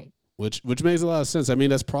 All right. Which makes a lot of sense. I mean,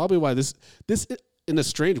 that's probably why this in a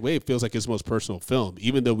strange way, it feels like his most personal film,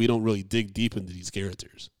 even though we don't really dig deep into these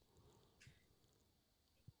characters.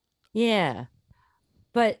 Yeah.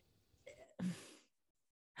 But,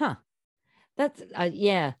 that's,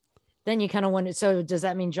 yeah. Then you kind of wonder, so does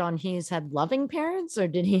that mean John Hughes had loving parents, or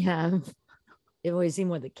did he have, it always seemed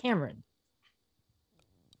with the Cameron?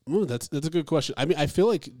 Ooh, that's a good question. I mean, I feel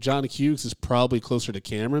like John Hughes is probably closer to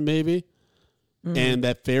Cameron, maybe. And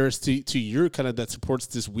that Ferris, to your kind of, that supports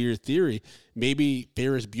this weird theory, maybe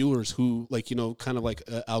Ferris Bueller's, who, like, you know, kind of like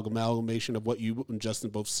an amalgamation of what you and Justin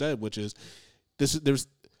both said, which is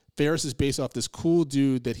Ferris is based off this cool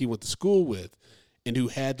dude that he went to school with and who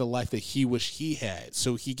had the life that he wished he had.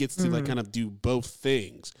 So he gets to like kind of do both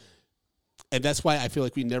things. And that's why I feel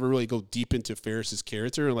like we never really go deep into Ferris's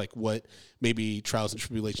character and like what maybe trials and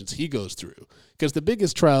tribulations he goes through. Because the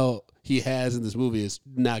biggest trial he has in this movie is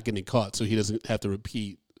not getting caught, so he doesn't have to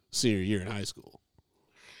repeat senior year in high school.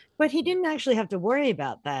 But he didn't actually have to worry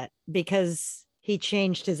about that because he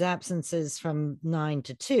changed his absences from 9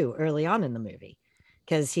 to 2 early on in the movie,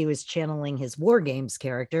 because he was channeling his War Games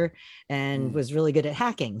character and was really good at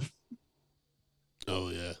hacking. Oh,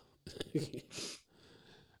 yeah.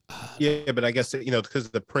 Yeah, but I guess, you know, because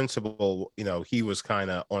the principal, you know, he was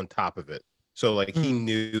kind of on top of it. So like he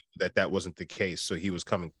knew that wasn't the case. So he was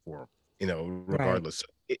coming for him, you know, regardless.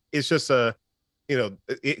 Right. It's just you know,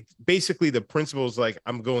 basically the principal's like,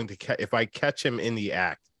 I'm going to if I catch him in the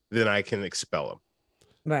act, then I can expel him.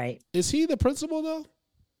 Right. Is he the principal though?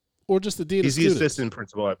 Or just the dean of students? He's the assistant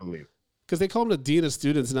principal, I believe. Because they call him the dean of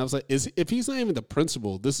students. And I was like, if he's not even the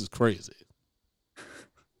principal, this is crazy.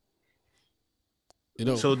 You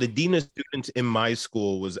know, so the dean of students in my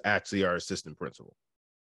school was actually our assistant principal.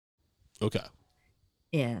 Okay.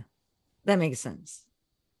 Yeah, that makes sense.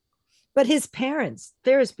 But his parents,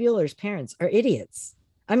 Ferris Bueller's parents, are idiots.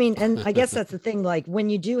 I mean, and I guess that's the thing. Like when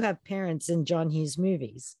you do have parents in John Hughes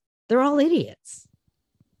movies, they're all idiots.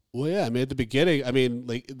 Well, yeah. I mean, at the beginning, I mean,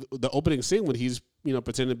 like the opening scene when he's, you know,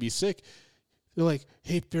 pretending to be sick, they're like,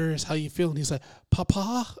 "Hey, Ferris, how you feeling?" He's like,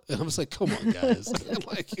 "Papa," and I'm just like, "Come on, guys!" I'm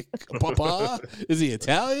like, "Papa, is he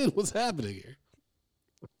Italian? What's happening here?"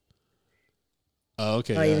 Oh,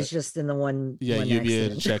 okay. Oh, he was just in the one. Yeah, one you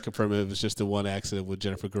accident. be check confirm it was just the one accident with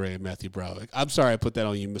Jennifer Grey and Matthew Broderick. I'm sorry I put that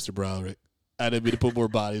on you, Mr. Broderick. I didn't mean to put more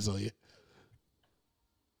bodies on you.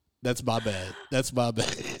 That's my bad. That's my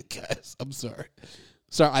bad, guys. I'm sorry.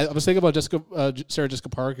 Sorry, I was thinking about Sarah Jessica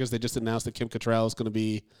Parker because they just announced that Kim Cattrall is going to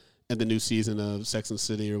be in the new season of Sex and the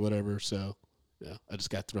City or whatever. So, yeah, I just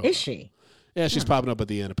got thrown. Is she? Yeah, she's popping up at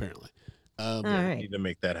the end apparently. All right. Need to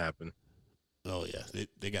make that happen. Oh yeah,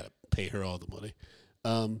 they got to pay her all the money.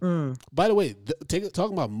 By the way,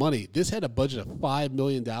 talking about money, this had a budget of $5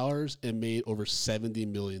 million and made over $70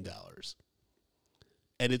 million,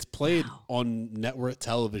 and it's played on network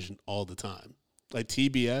television all the time. Like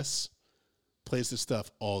TBS plays this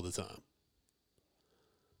stuff all the time.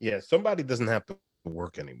 Yeah, somebody doesn't have to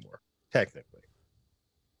work anymore, technically.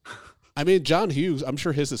 I mean, John Hughes, I'm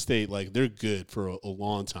sure his estate, like, they're good for a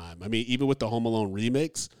long time. I mean, even with the Home Alone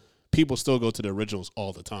remakes, people still go to the originals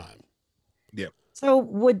all the time. Yeah. So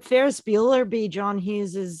would Ferris Bueller be John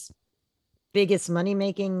Hughes's biggest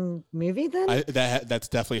money-making movie then? That's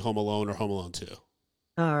definitely Home Alone or Home Alone 2.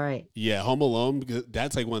 All right. Yeah, Home Alone, because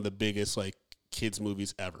that's like one of the biggest like kids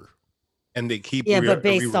movies ever. And they keep but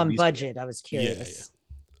based on budget, I was curious. Yeah.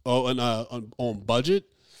 Oh, and on budget?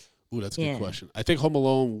 Ooh, that's a good question. I think Home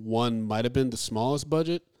Alone 1 might have been the smallest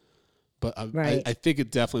budget, but I think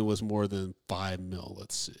it definitely was more than $5 million.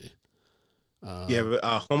 Let's see. But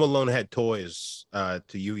Home Alone had toys, to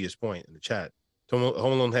Yuya's point in the chat. Home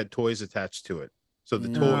Alone had toys attached to it. So the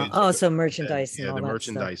toys. Oh, so merchandise. Yeah, the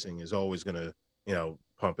merchandising is always going to,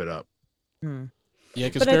 pump it up. Yeah,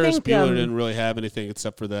 because Ferris Bueller didn't really have anything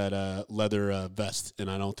except for that leather vest, and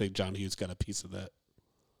I don't think John Hughes got a piece of that.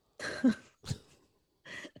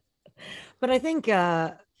 But I think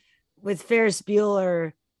with Ferris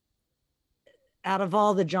Bueller, out of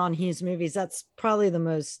all the John Hughes movies, that's probably the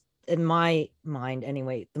most, in my mind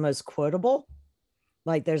anyway, the most quotable.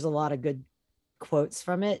 Like there's a lot of good quotes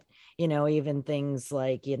from it, even things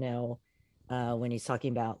like, when he's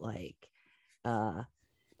talking about like,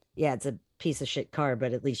 it's a piece of shit car,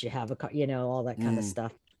 but at least you have a car, all that kind of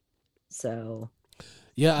stuff. So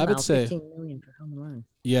yeah, I would say 15 million for Home Alone.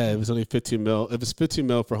 Yeah, it was only 15 mil. It was 15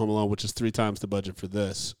 mil for Home Alone, which is 3 times the budget for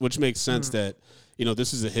this, which makes sense that,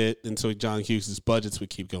 this is a hit. And so John Hughes' budgets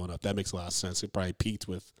would keep going up. That makes a lot of sense. It probably peaked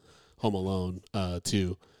with Home Alone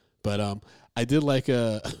too. But I did like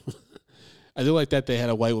I did like that they had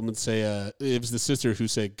a white woman say, it was the sister who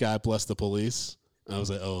said, "God bless the police." And I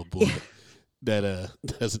was like, oh boy, that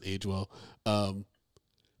doesn't age well. And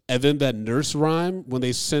And then that nurse rhyme when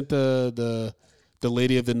they sent the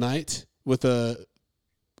Lady of the Night with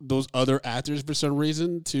those other actors for some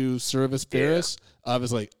reason to serve as Ferris. I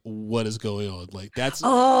was like, what is going on? Like that's an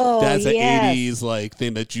 80s like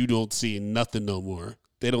thing that you don't see nothing no more.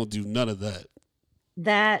 They don't do none of that.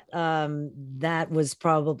 That was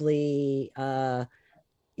probably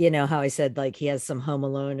you know how I said like he has some Home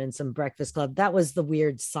Alone and some Breakfast Club. That was the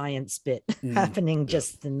weird science bit happening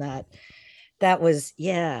just in that. That was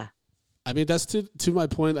I mean, that's to my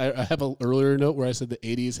point. I have an earlier note where I said the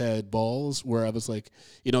 80s had balls, where I was like,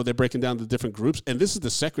 you know, they're breaking down the different groups. And this is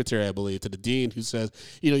the secretary, I believe, to the dean who says,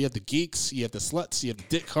 you know, you have the geeks, you have the sluts, you have the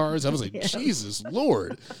dick cards. I was like, Jesus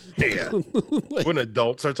Lord. Yeah. Like, when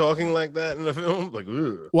adults are talking like that in the film, like,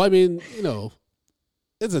 ugh. Well, I mean, you know,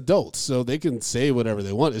 it's adults, so they can say whatever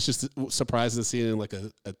they want. It's just surprising to see it in like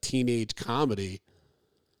a teenage comedy,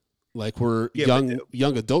 like where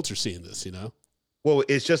young adults are seeing this, you know? Well,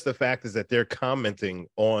 it's just the fact is that they're commenting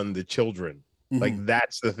on the children. Like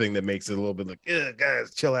that's the thing that makes it a little bit like, yeah,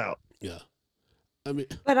 guys, chill out. Yeah.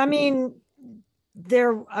 I mean,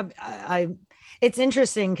 there, it's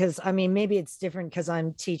interesting because I mean, maybe it's different because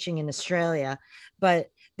I'm teaching in Australia,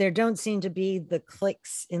 but there don't seem to be the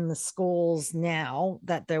cliques in the schools now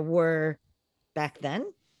that there were back then.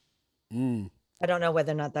 I don't know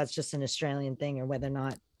whether or not that's just an Australian thing or whether or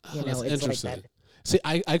not, you know, it's like that. See,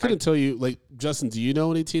 I couldn't tell you, like, Justin, do you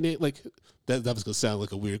know any teenage, like, that was going to sound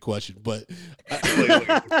like a weird question, but.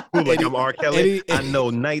 Like I'm R. Kelly? I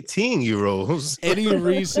know 19-year-olds. Any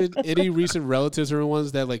recent relatives or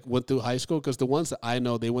ones that, like, went through high school? Because the ones that I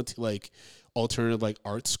know, they went to, like, alternative, like,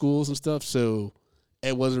 art schools and stuff, so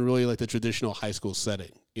it wasn't really, like, the traditional high school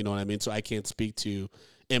setting. You know what I mean? So I can't speak to,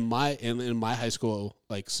 in my high school,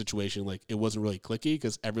 like, situation, like, it wasn't really cliquey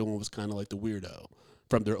because everyone was kind of like the weirdo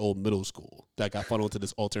from their old middle school that got funneled to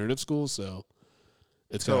this alternative school, so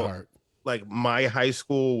it's kind of hard. Like my high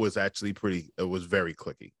school was actually it was very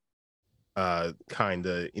cliquey. Kind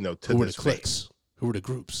of, you know, to who were this the cliques? Who were the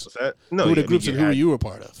groups? What's that? No, who were the groups and who were you a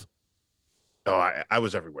part of? Oh, I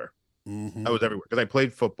was everywhere. I was everywhere because I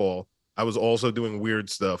played football. I was also doing weird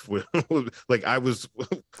stuff with, like I was,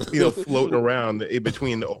 you know, floating around in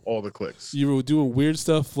between all the cliques. You were doing weird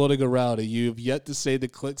stuff floating around, and you've yet to say the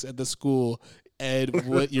cliques at the school and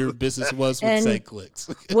what your business was with said cliques.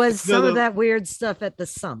 Was some of that weird stuff at the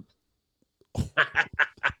sump?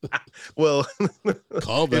 Well,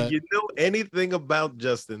 call that. If you know anything about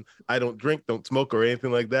Justin, I don't drink, don't smoke, or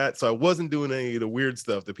anything like that. So I wasn't doing any of the weird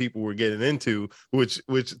stuff that people were getting into, which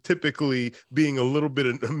typically being a little bit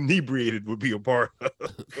inebriated would be a part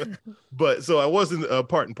of. But so I wasn't a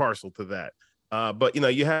part and parcel to that. But you know,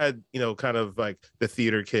 you had, you know, kind of like the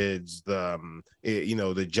theater kids, the you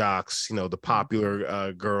know, the jocks, you know, the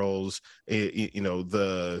popular girls, you know,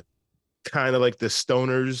 the kind of like the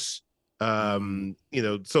stoners. You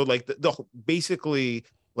know, so like the basically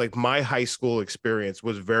like my high school experience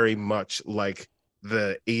was very much like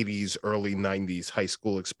the 80s, early 90s high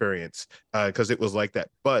school experience, because it was like that.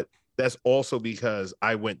 But that's also because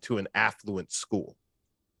I went to an affluent school.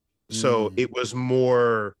 So it was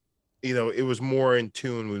more, you know, it was more in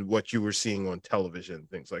tune with what you were seeing on television,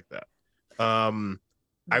 things like that.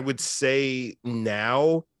 I would say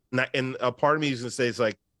now, and a part of me is going to say it's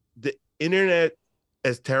like the internet,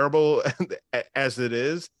 as terrible as it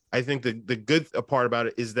is, I think the good part about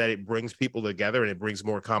it is that it brings people together and it brings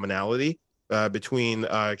more commonality between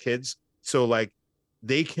kids. So like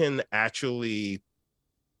they can actually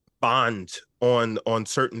bond on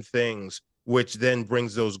certain things, which then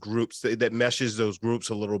brings those groups that meshes those groups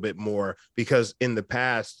a little bit more, because in the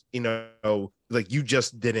past, you know, like you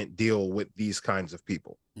just didn't deal with these kinds of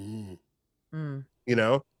people, you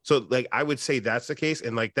know? So like, I would say that's the case.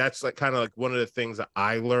 And like, that's like kind of like one of the things that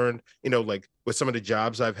I learned, you know, like with some of the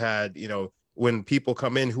jobs I've had, you know, when people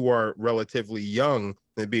come in who are relatively young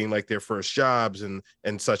and being like their first jobs and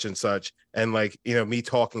such, and like, you know, me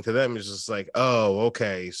talking to them is just like, oh,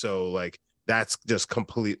 okay. So like, that's just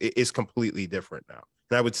it's completely different now.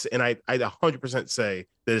 And I would say, and I'd 100% say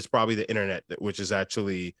that it's probably the internet which is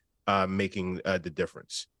actually making the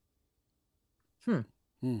difference.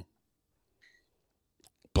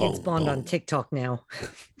 Kids bond on TikTok now.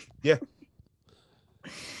 Yeah.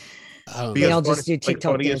 They all just do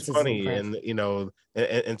TikTok funny dances. Is funny, and you know,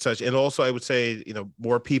 and such. And also, I would say, you know,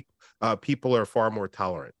 more people are far more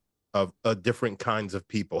tolerant of different kinds of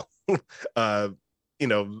people. You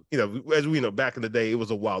know, as we know, back in the day, it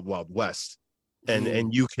was a wild, wild west,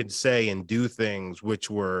 and you could say and do things which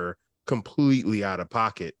were completely out of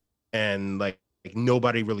pocket, and like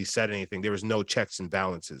nobody really said anything. There was no checks and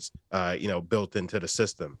balances, you know, built into the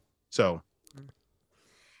system. So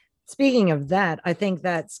Speaking of that, I think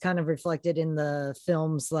that's kind of reflected in the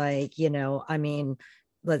films, like, I mean,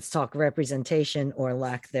 let's talk representation or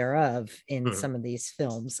lack thereof in some of these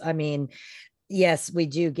films. I mean, yes, we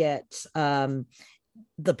do get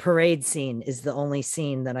the parade scene is the only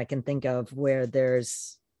scene that I can think of where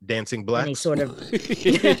there's dancing blacks. Any sort of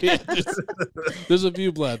there's a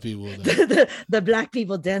few black people in there. the black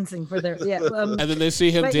people dancing for their and then they see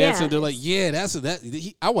him dancing. They're like, "Yeah, that's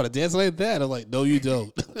that. I want to dance like that." I'm like, "No, you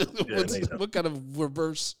don't." What kind of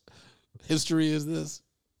reverse history is this?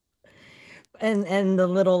 And the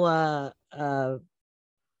little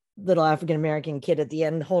African American kid at the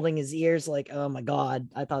end holding his ears, like, oh my God,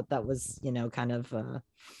 I thought that was kind of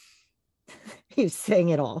he was saying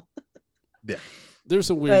it all. Yeah. There's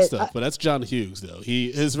some weird stuff, but that's John Hughes, though.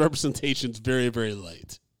 His representation's very, very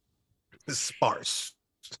light. Sparse.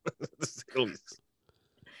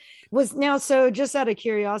 So just out of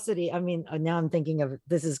curiosity, I mean, now I'm thinking of,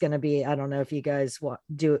 this is going to be, I don't know if you guys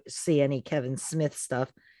see any Kevin Smith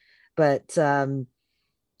stuff, but it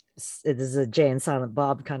is a Jay and Silent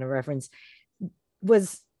Bob kind of reference.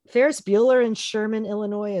 Was Ferris Bueller in Sherman,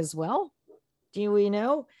 Illinois as well? Do we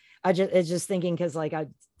know? It's just thinking, because like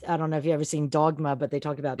I don't know if you ever seen Dogma, but they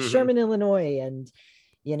talk about Sherman, Illinois, and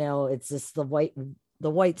it's just the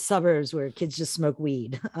white suburbs where kids just smoke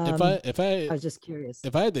weed. If I was just curious.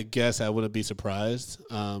 If I had to guess, I wouldn't be surprised.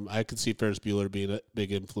 I could see Ferris Bueller being a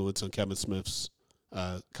big influence on Kevin Smith's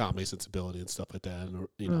comedy sensibility and stuff like that, and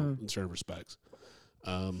in certain respects.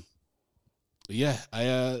 Yeah,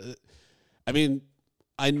 I mean,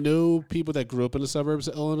 I know people that grew up in the suburbs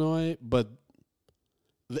of Illinois, but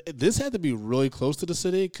this had to be really close to the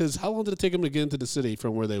city, because how long did it take them to get into the city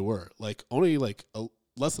from where they were? Like only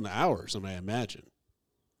less than an hour or something, I imagine.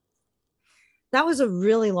 That was a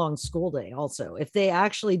really long school day also. If they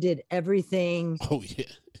actually did everything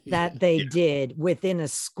that they did within a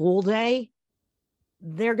school day,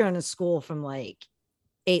 they're going to school from like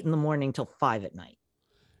 8 a.m. till 5 p.m.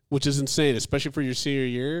 Which is insane, especially for your senior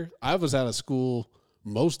year. I was out of school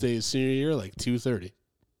most days senior year, like 2:30.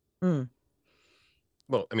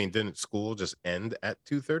 Well, I mean, didn't school just end at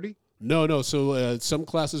 2:30? No. So some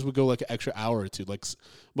classes would go like an extra hour or two. Like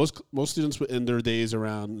most students would end their days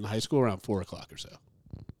in high school around 4 o'clock or so.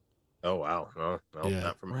 Oh wow! No,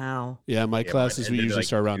 not for me. Wow. Yeah, my classes we usually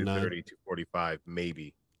start around 9. 2:45,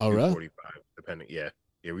 maybe. Oh, really? 2:45, depending. Yeah.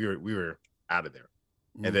 We were out of there.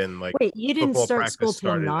 And then wait, you didn't start school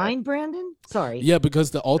till 9, Brandon? Sorry. Yeah,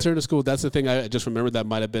 because the alternative school. That's the thing. I just remembered that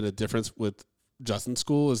might have been a difference with Justin's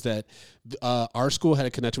school, is that our school had a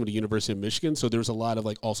connection with the University of Michigan, so there was a lot of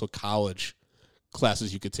like also college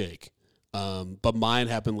classes you could take. But mine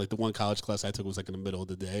happened like the one college class I took was like in the middle of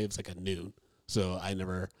the day. It was like at noon, so I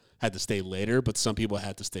never had to stay later. But some people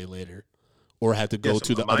had to stay later, or had to go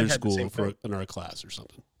to the other school for another class or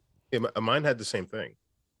something. Yeah, mine had the same thing.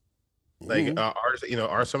 Like ours,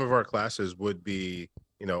 some of our classes would be,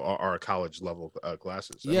 our college level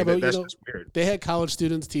classes. But that's just weird. They had college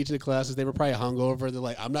students teaching the classes. They were probably hungover. They're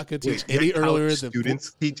like, I'm not going to teach any earlier than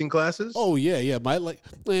students teaching classes. Oh yeah.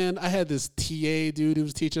 I had this TA dude who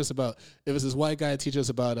was teaching us about. It was this white guy teaching us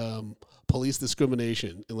about police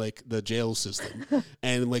discrimination in like the jail system,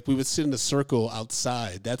 and like we would sit in a circle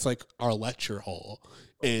outside. That's like our lecture hall,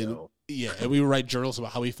 and we would write journals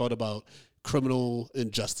about how we felt about criminal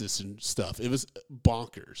injustice and stuff. It was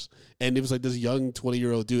bonkers. And it was like this young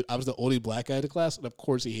 20-year-old dude. I was the only black guy in the class, and of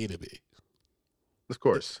course he hated me. Of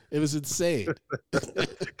course. It was insane.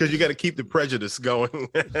 Because you got to keep the prejudice going.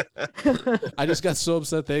 I just got so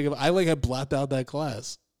upset thinking I had blocked out that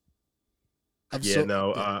class. Again,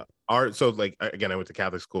 I went to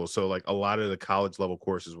Catholic school, so like a lot of the college level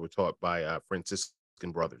courses were taught by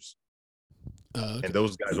Franciscan brothers. And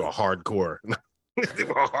those guys were hardcore. They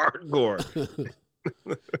were hardcore.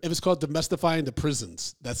 It was called Demystifying the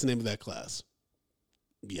Prisons. That's the name of that class.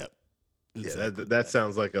 Yep. Exactly. That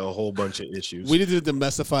sounds like a whole bunch of issues. We didn't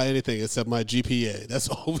demystify anything except my GPA. That's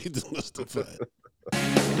all we demystified.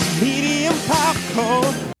 Medium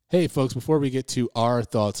popcorn. Hey, folks, before we get to our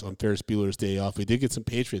thoughts on Ferris Bueller's Day Off, we did get some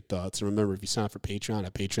Patriot thoughts. And remember, if you sign up for Patreon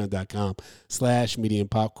at patreon.com/medium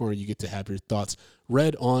popcorn, you get to have your thoughts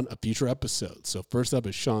read on a future episode. So first up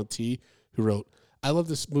is Sean T., who wrote, I love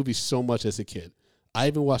this movie so much as a kid. I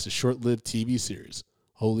even watched a short-lived TV series.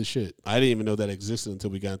 Holy shit. I didn't even know that existed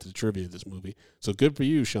until we got into the trivia of this movie. So good for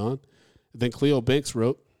you, Sean. Then Cleo Banks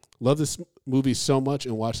wrote, love this movie so much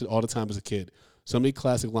and watched it all the time as a kid. So many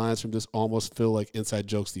classic lines from this almost feel like inside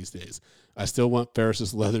jokes these days. I still want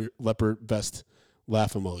Ferris's leopard vest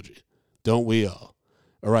laugh emoji. Don't we all?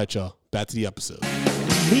 All right, y'all. Back to the episode.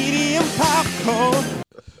 Medium popcorn.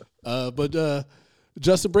 But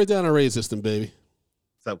Justin, break down our rating system, baby.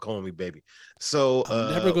 Stop calling me baby. So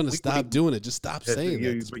I'm never going to stop doing it. Just stop saying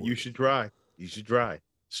that. But you should try. You should try.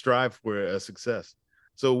 Strive for a success.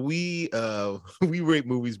 So we rate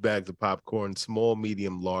movies bags of popcorn, small,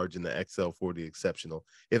 medium, large, and the XL for the exceptional.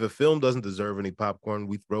 If a film doesn't deserve any popcorn,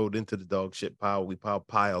 we throw it into the dog shit pile. We pile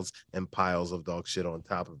piles and piles of dog shit on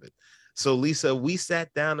top of it. So Lisa, we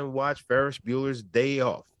sat down and watched Ferris Bueller's Day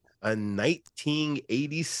Off, a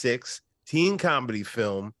 1986 teen comedy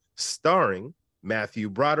film starring Matthew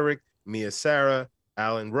Broderick, Mia Sara,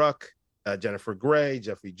 Alan Ruck, Jennifer Grey,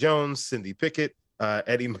 Jeffrey Jones, Cindy Pickett,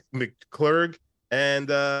 Eddie McClurg, and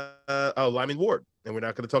Lyman Ward. And we're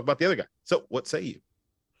not going to talk about the other guy. So what say you?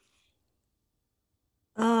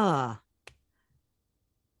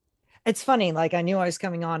 It's funny. Like, I knew I was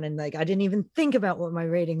coming on and like, I didn't even think about what my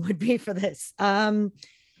rating would be for this. I'd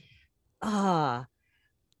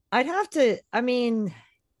have to, I mean,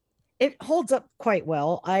 it holds up quite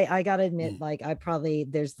well. I gotta admit, like,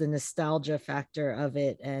 there's the nostalgia factor of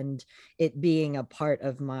it and it being a part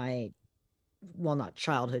of my, well, not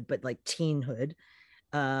childhood, but like teenhood,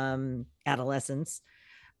 adolescence.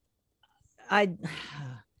 I'd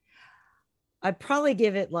probably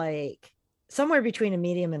give it like somewhere between a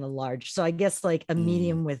medium and a large. So I guess like a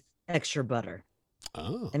medium with extra butter.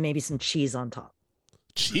 Oh. And maybe some cheese on top.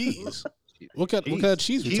 Cheese? What kind of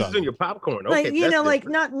cheese we talking? Cheese in your popcorn. Okay, like, you know, like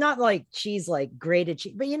not like cheese, like grated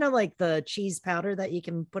cheese, but you know, like the cheese powder that you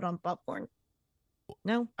can put on popcorn.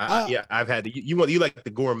 No? Yeah, I've had you like the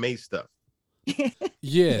gourmet stuff.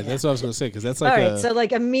 Yeah, that's what I was gonna say, because that's like all right, so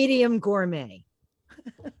like a medium gourmet.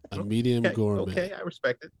 A medium gourmet. Okay, I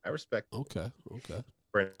respect it. Okay.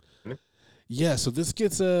 Brandon? Yeah, so this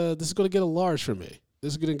is gonna get a large for me.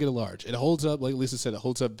 This is gonna get a large. It holds up, like Lisa said, it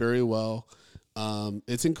holds up very well.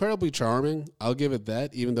 It's incredibly charming. I'll give it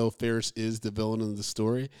that, even though Ferris is the villain in the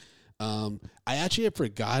story. I actually had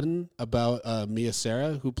forgotten about Mia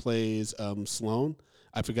Sara, who plays Sloane.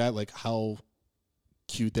 I forgot like how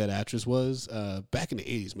cute that actress was back in the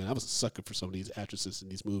 80s. Man, I was a sucker for some of these actresses in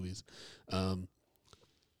these movies. But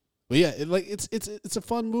yeah, it's a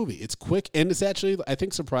fun movie. It's quick, and it's actually, I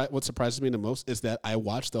think what surprises me the most is that I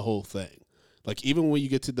watched the whole thing. Like, even when you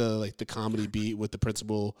get to the comedy beat with the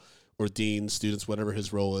principal or dean, students, whatever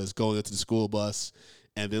his role is, going into the school bus,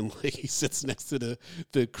 and then like he sits next to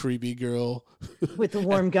the creepy girl with the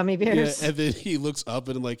warm gummy bears. Yeah, and then he looks up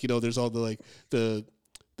and like, you know, there's all the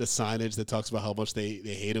signage that talks about how much they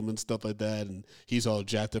hate him and stuff like that, and he's all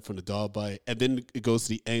jacked up from the dog bite, and then it goes to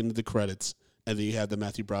the end of the credits, and then you have the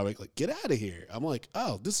Matthew Broderick like, get out of here. I'm like,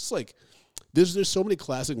 oh, this is like, there's so many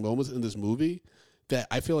classic moments in this movie that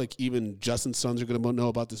I feel like even Justin's sons are going to know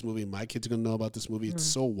about this movie. My kids are going to know about this movie. It's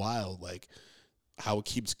so wild, like how it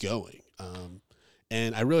keeps going.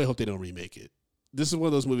 And I really hope they don't remake it. This is one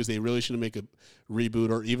of those movies they really shouldn't make a reboot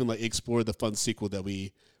or even like explore the fun sequel that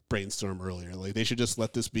we brainstormed earlier. Like, they should just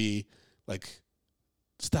let this be like,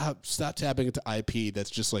 stop tapping into IP that's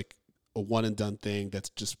just like a one and done thing that's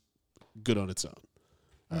just good on its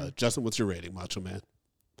own. Justin, what's your rating, Macho Man?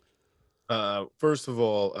 First of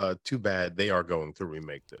all, too bad they are going to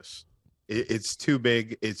remake this. It's too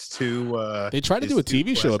big. It's too. They tried to do a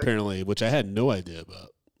TV show apparently, which I had no idea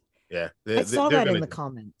about. Yeah, I saw that in the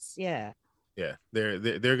comments. Yeah,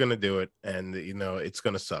 they're gonna do it, and you know it's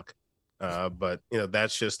gonna suck. But you know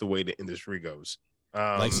that's just the way the industry goes.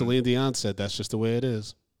 Like Celine Dion said, that's just the way it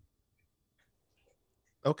is.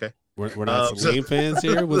 Okay. We're not Celine fans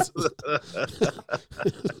here.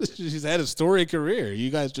 She's had a storied career. You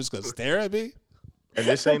guys just gonna stare at me? And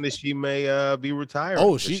they're saying that she may be retired.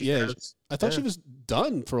 Oh, I thought she was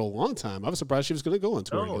done for a long time. I was surprised she was going to go on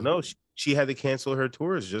tour. No, she had to cancel her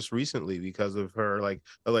tours just recently because of her like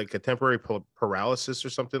a temporary paralysis or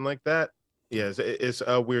something like that. Yes, it's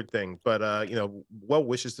a weird thing, but you know, well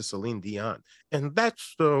wishes to Celine Dion, and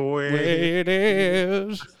that's the way it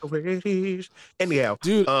is. That's the way it is. Anyhow,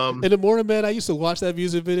 dude, in the morning, man, I used to watch that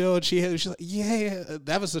music video, and she's like, "Yeah,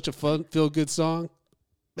 that was such a fun, feel good song."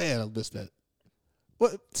 Man, I missed that.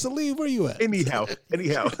 What, Celine? Where you at? Anyhow.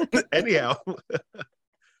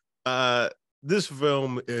 This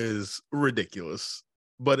film is ridiculous,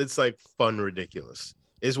 but it's like fun ridiculous.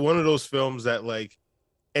 It's one of those films that like.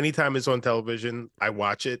 Anytime it's on television, I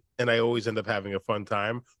watch it, and I always end up having a fun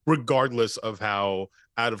time, regardless of how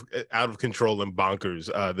out of control and bonkers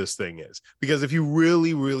this thing is. Because if you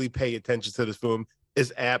really, really pay attention to this film,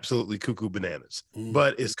 it's absolutely cuckoo bananas.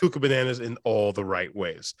 But it's cuckoo bananas in all the right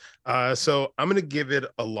ways. So I'm gonna give it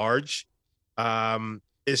a large.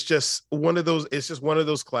 It's just one of those. It's just one of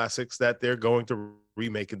those classics that they're going to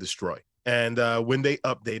remake and destroy. And when they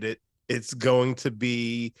update it, it's going to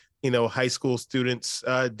be high school students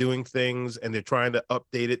doing things, and they're trying to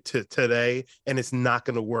update it to today, and it's not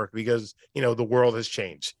going to work because the world has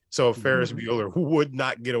changed. So Ferris Bueller would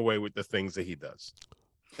not get away with the things that he does,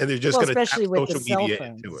 and they're just going to tap especially with the social cell media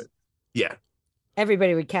phones. into it. Yeah,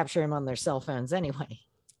 Everybody would capture him on their cell phones anyway.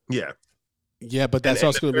 yeah. But that's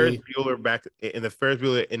also going to be the Ferris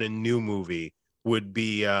Bueller in a new movie would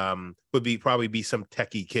be probably be some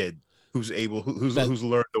techie kid who's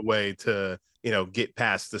learned a way to get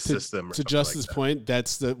past the system. To Justin's point,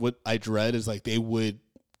 that's what I dread is like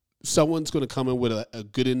someone's going to come in with a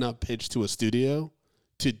good enough pitch to a studio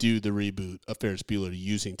to do the reboot of Ferris Bueller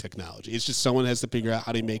using technology. It's just someone has to figure out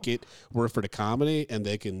how to make it work for the comedy, and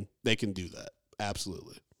they can do that.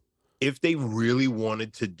 Absolutely. If they really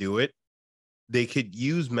wanted to do it, they could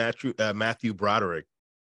use Matthew Broderick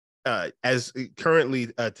as currently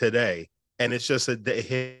today, and it's just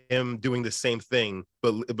him doing the same thing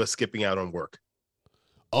but skipping out on work.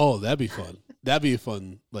 Oh, that'd be fun. That'd be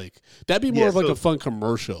fun. Like that'd be more of like a fun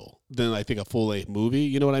commercial than I think a full-length movie.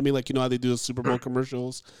 You know what I mean? Like how they do the Super Bowl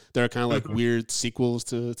commercials? They're kind of like weird sequels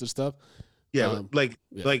to stuff. Yeah,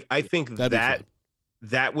 I think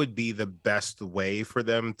that would be the best way for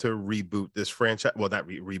them to reboot this franchise. Well, not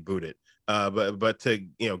reboot it, but to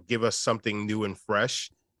give us something new and fresh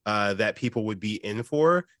that people would be in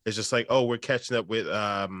for. It's just like, oh, we're catching up with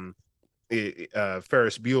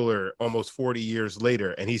Ferris Bueller almost 40 years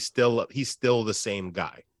later, and he's still the same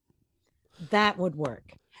guy. That would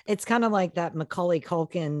work. It's kind of like that Macaulay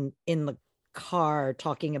Culkin in the car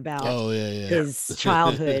talking about his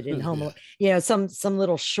childhood in Home Alone. Some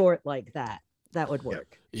little short like that. That would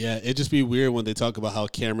work. Yeah, it'd just be weird when they talk about how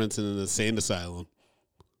Cameron's in an insane asylum.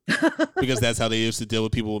 Because that's how they used to deal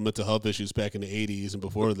with people with mental health issues back in the 80s, and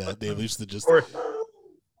before that, they used to just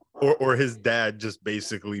or his dad just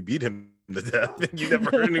basically beat him to death, and you never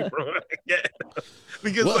heard anything from him again.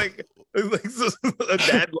 Because so a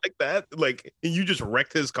dad like that, like you just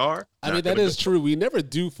wrecked his car. I mean, that is true. We never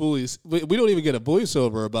do fully. We don't even get a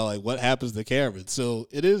voiceover about like what happens to Cameron. So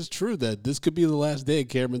it is true that this could be the last day of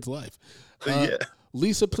Cameron's life.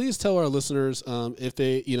 Lisa, please tell our listeners if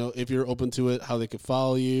they, if you're open to it, how they could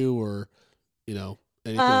follow you or, anything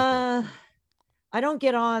like that. I don't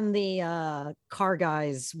get on the Car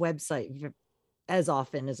Guys website as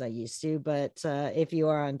often as I used to, but if you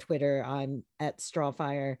are on Twitter, I'm at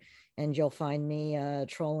Strawfire, and you'll find me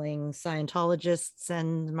trolling Scientologists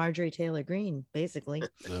and Marjorie Taylor Greene, basically.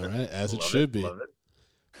 All right, as it should be.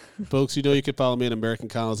 Folks, you can follow me at American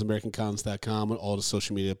Columns, AmericanColumns.com on all the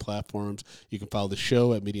social media platforms. You can follow the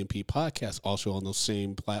show at Medium P Podcast, also on those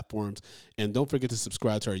same platforms. And don't forget to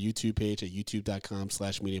subscribe to our YouTube page at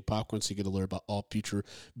youtube.com/MediaPopcorn so you get alert about all future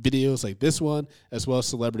videos like this one, as well as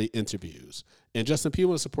celebrity interviews. And Justin, if you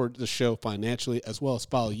want to support the show financially, as well as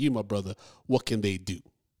follow you, my brother, what can they do?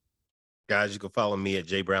 Guys, you can follow me at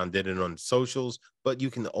J Brown Did It on socials, but you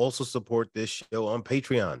can also support this show on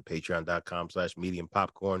Patreon, patreon.com/medium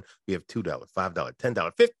popcorn. We have $2, $5,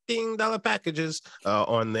 $10, $15 packages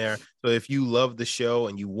on there. So if you love the show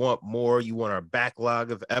and you want more, you want our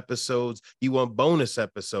backlog of episodes, you want bonus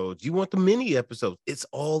episodes, you want the mini episodes, it's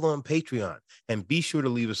all on Patreon. And be sure to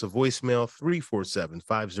leave us a voicemail,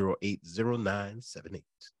 347-508-0978.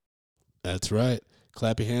 That's right.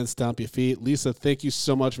 Clap your hands, stomp your feet. Lisa, thank you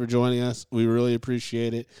so much for joining us. We really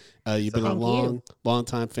appreciate it. You've been a long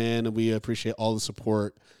time fan, and we appreciate all the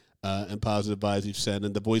support and positive vibes you've sent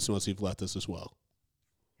and the voicemails you've left us as well.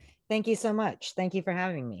 Thank you so much. Thank you for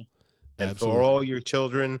having me. And Absolutely. For all your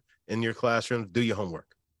children in your classrooms, do your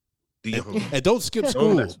homework. Do your homework. And don't skip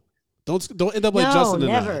school. Don't end up like Justin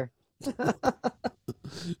and never.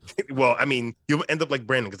 Well, I mean, you'll end up like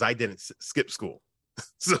Brandon because I didn't skip school.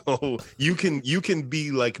 So you can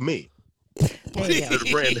be like me. Brandon.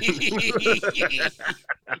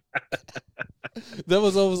 That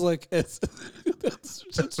was always like,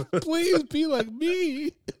 please be like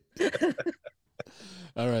me.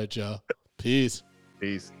 All right, y'all. Peace.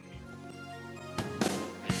 Peace.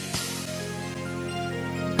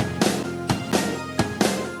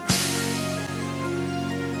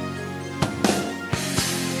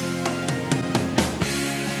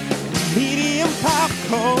 Medium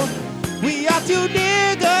popcorn, we are two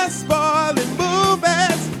niggas spoiling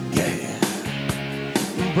movies. Yeah.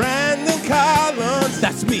 Brandon Collins,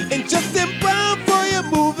 that's me, and Justin Brown for your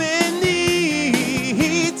movie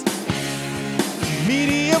needs.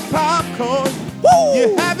 Medium popcorn, woo!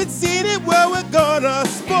 You haven't seen it, well, we're going.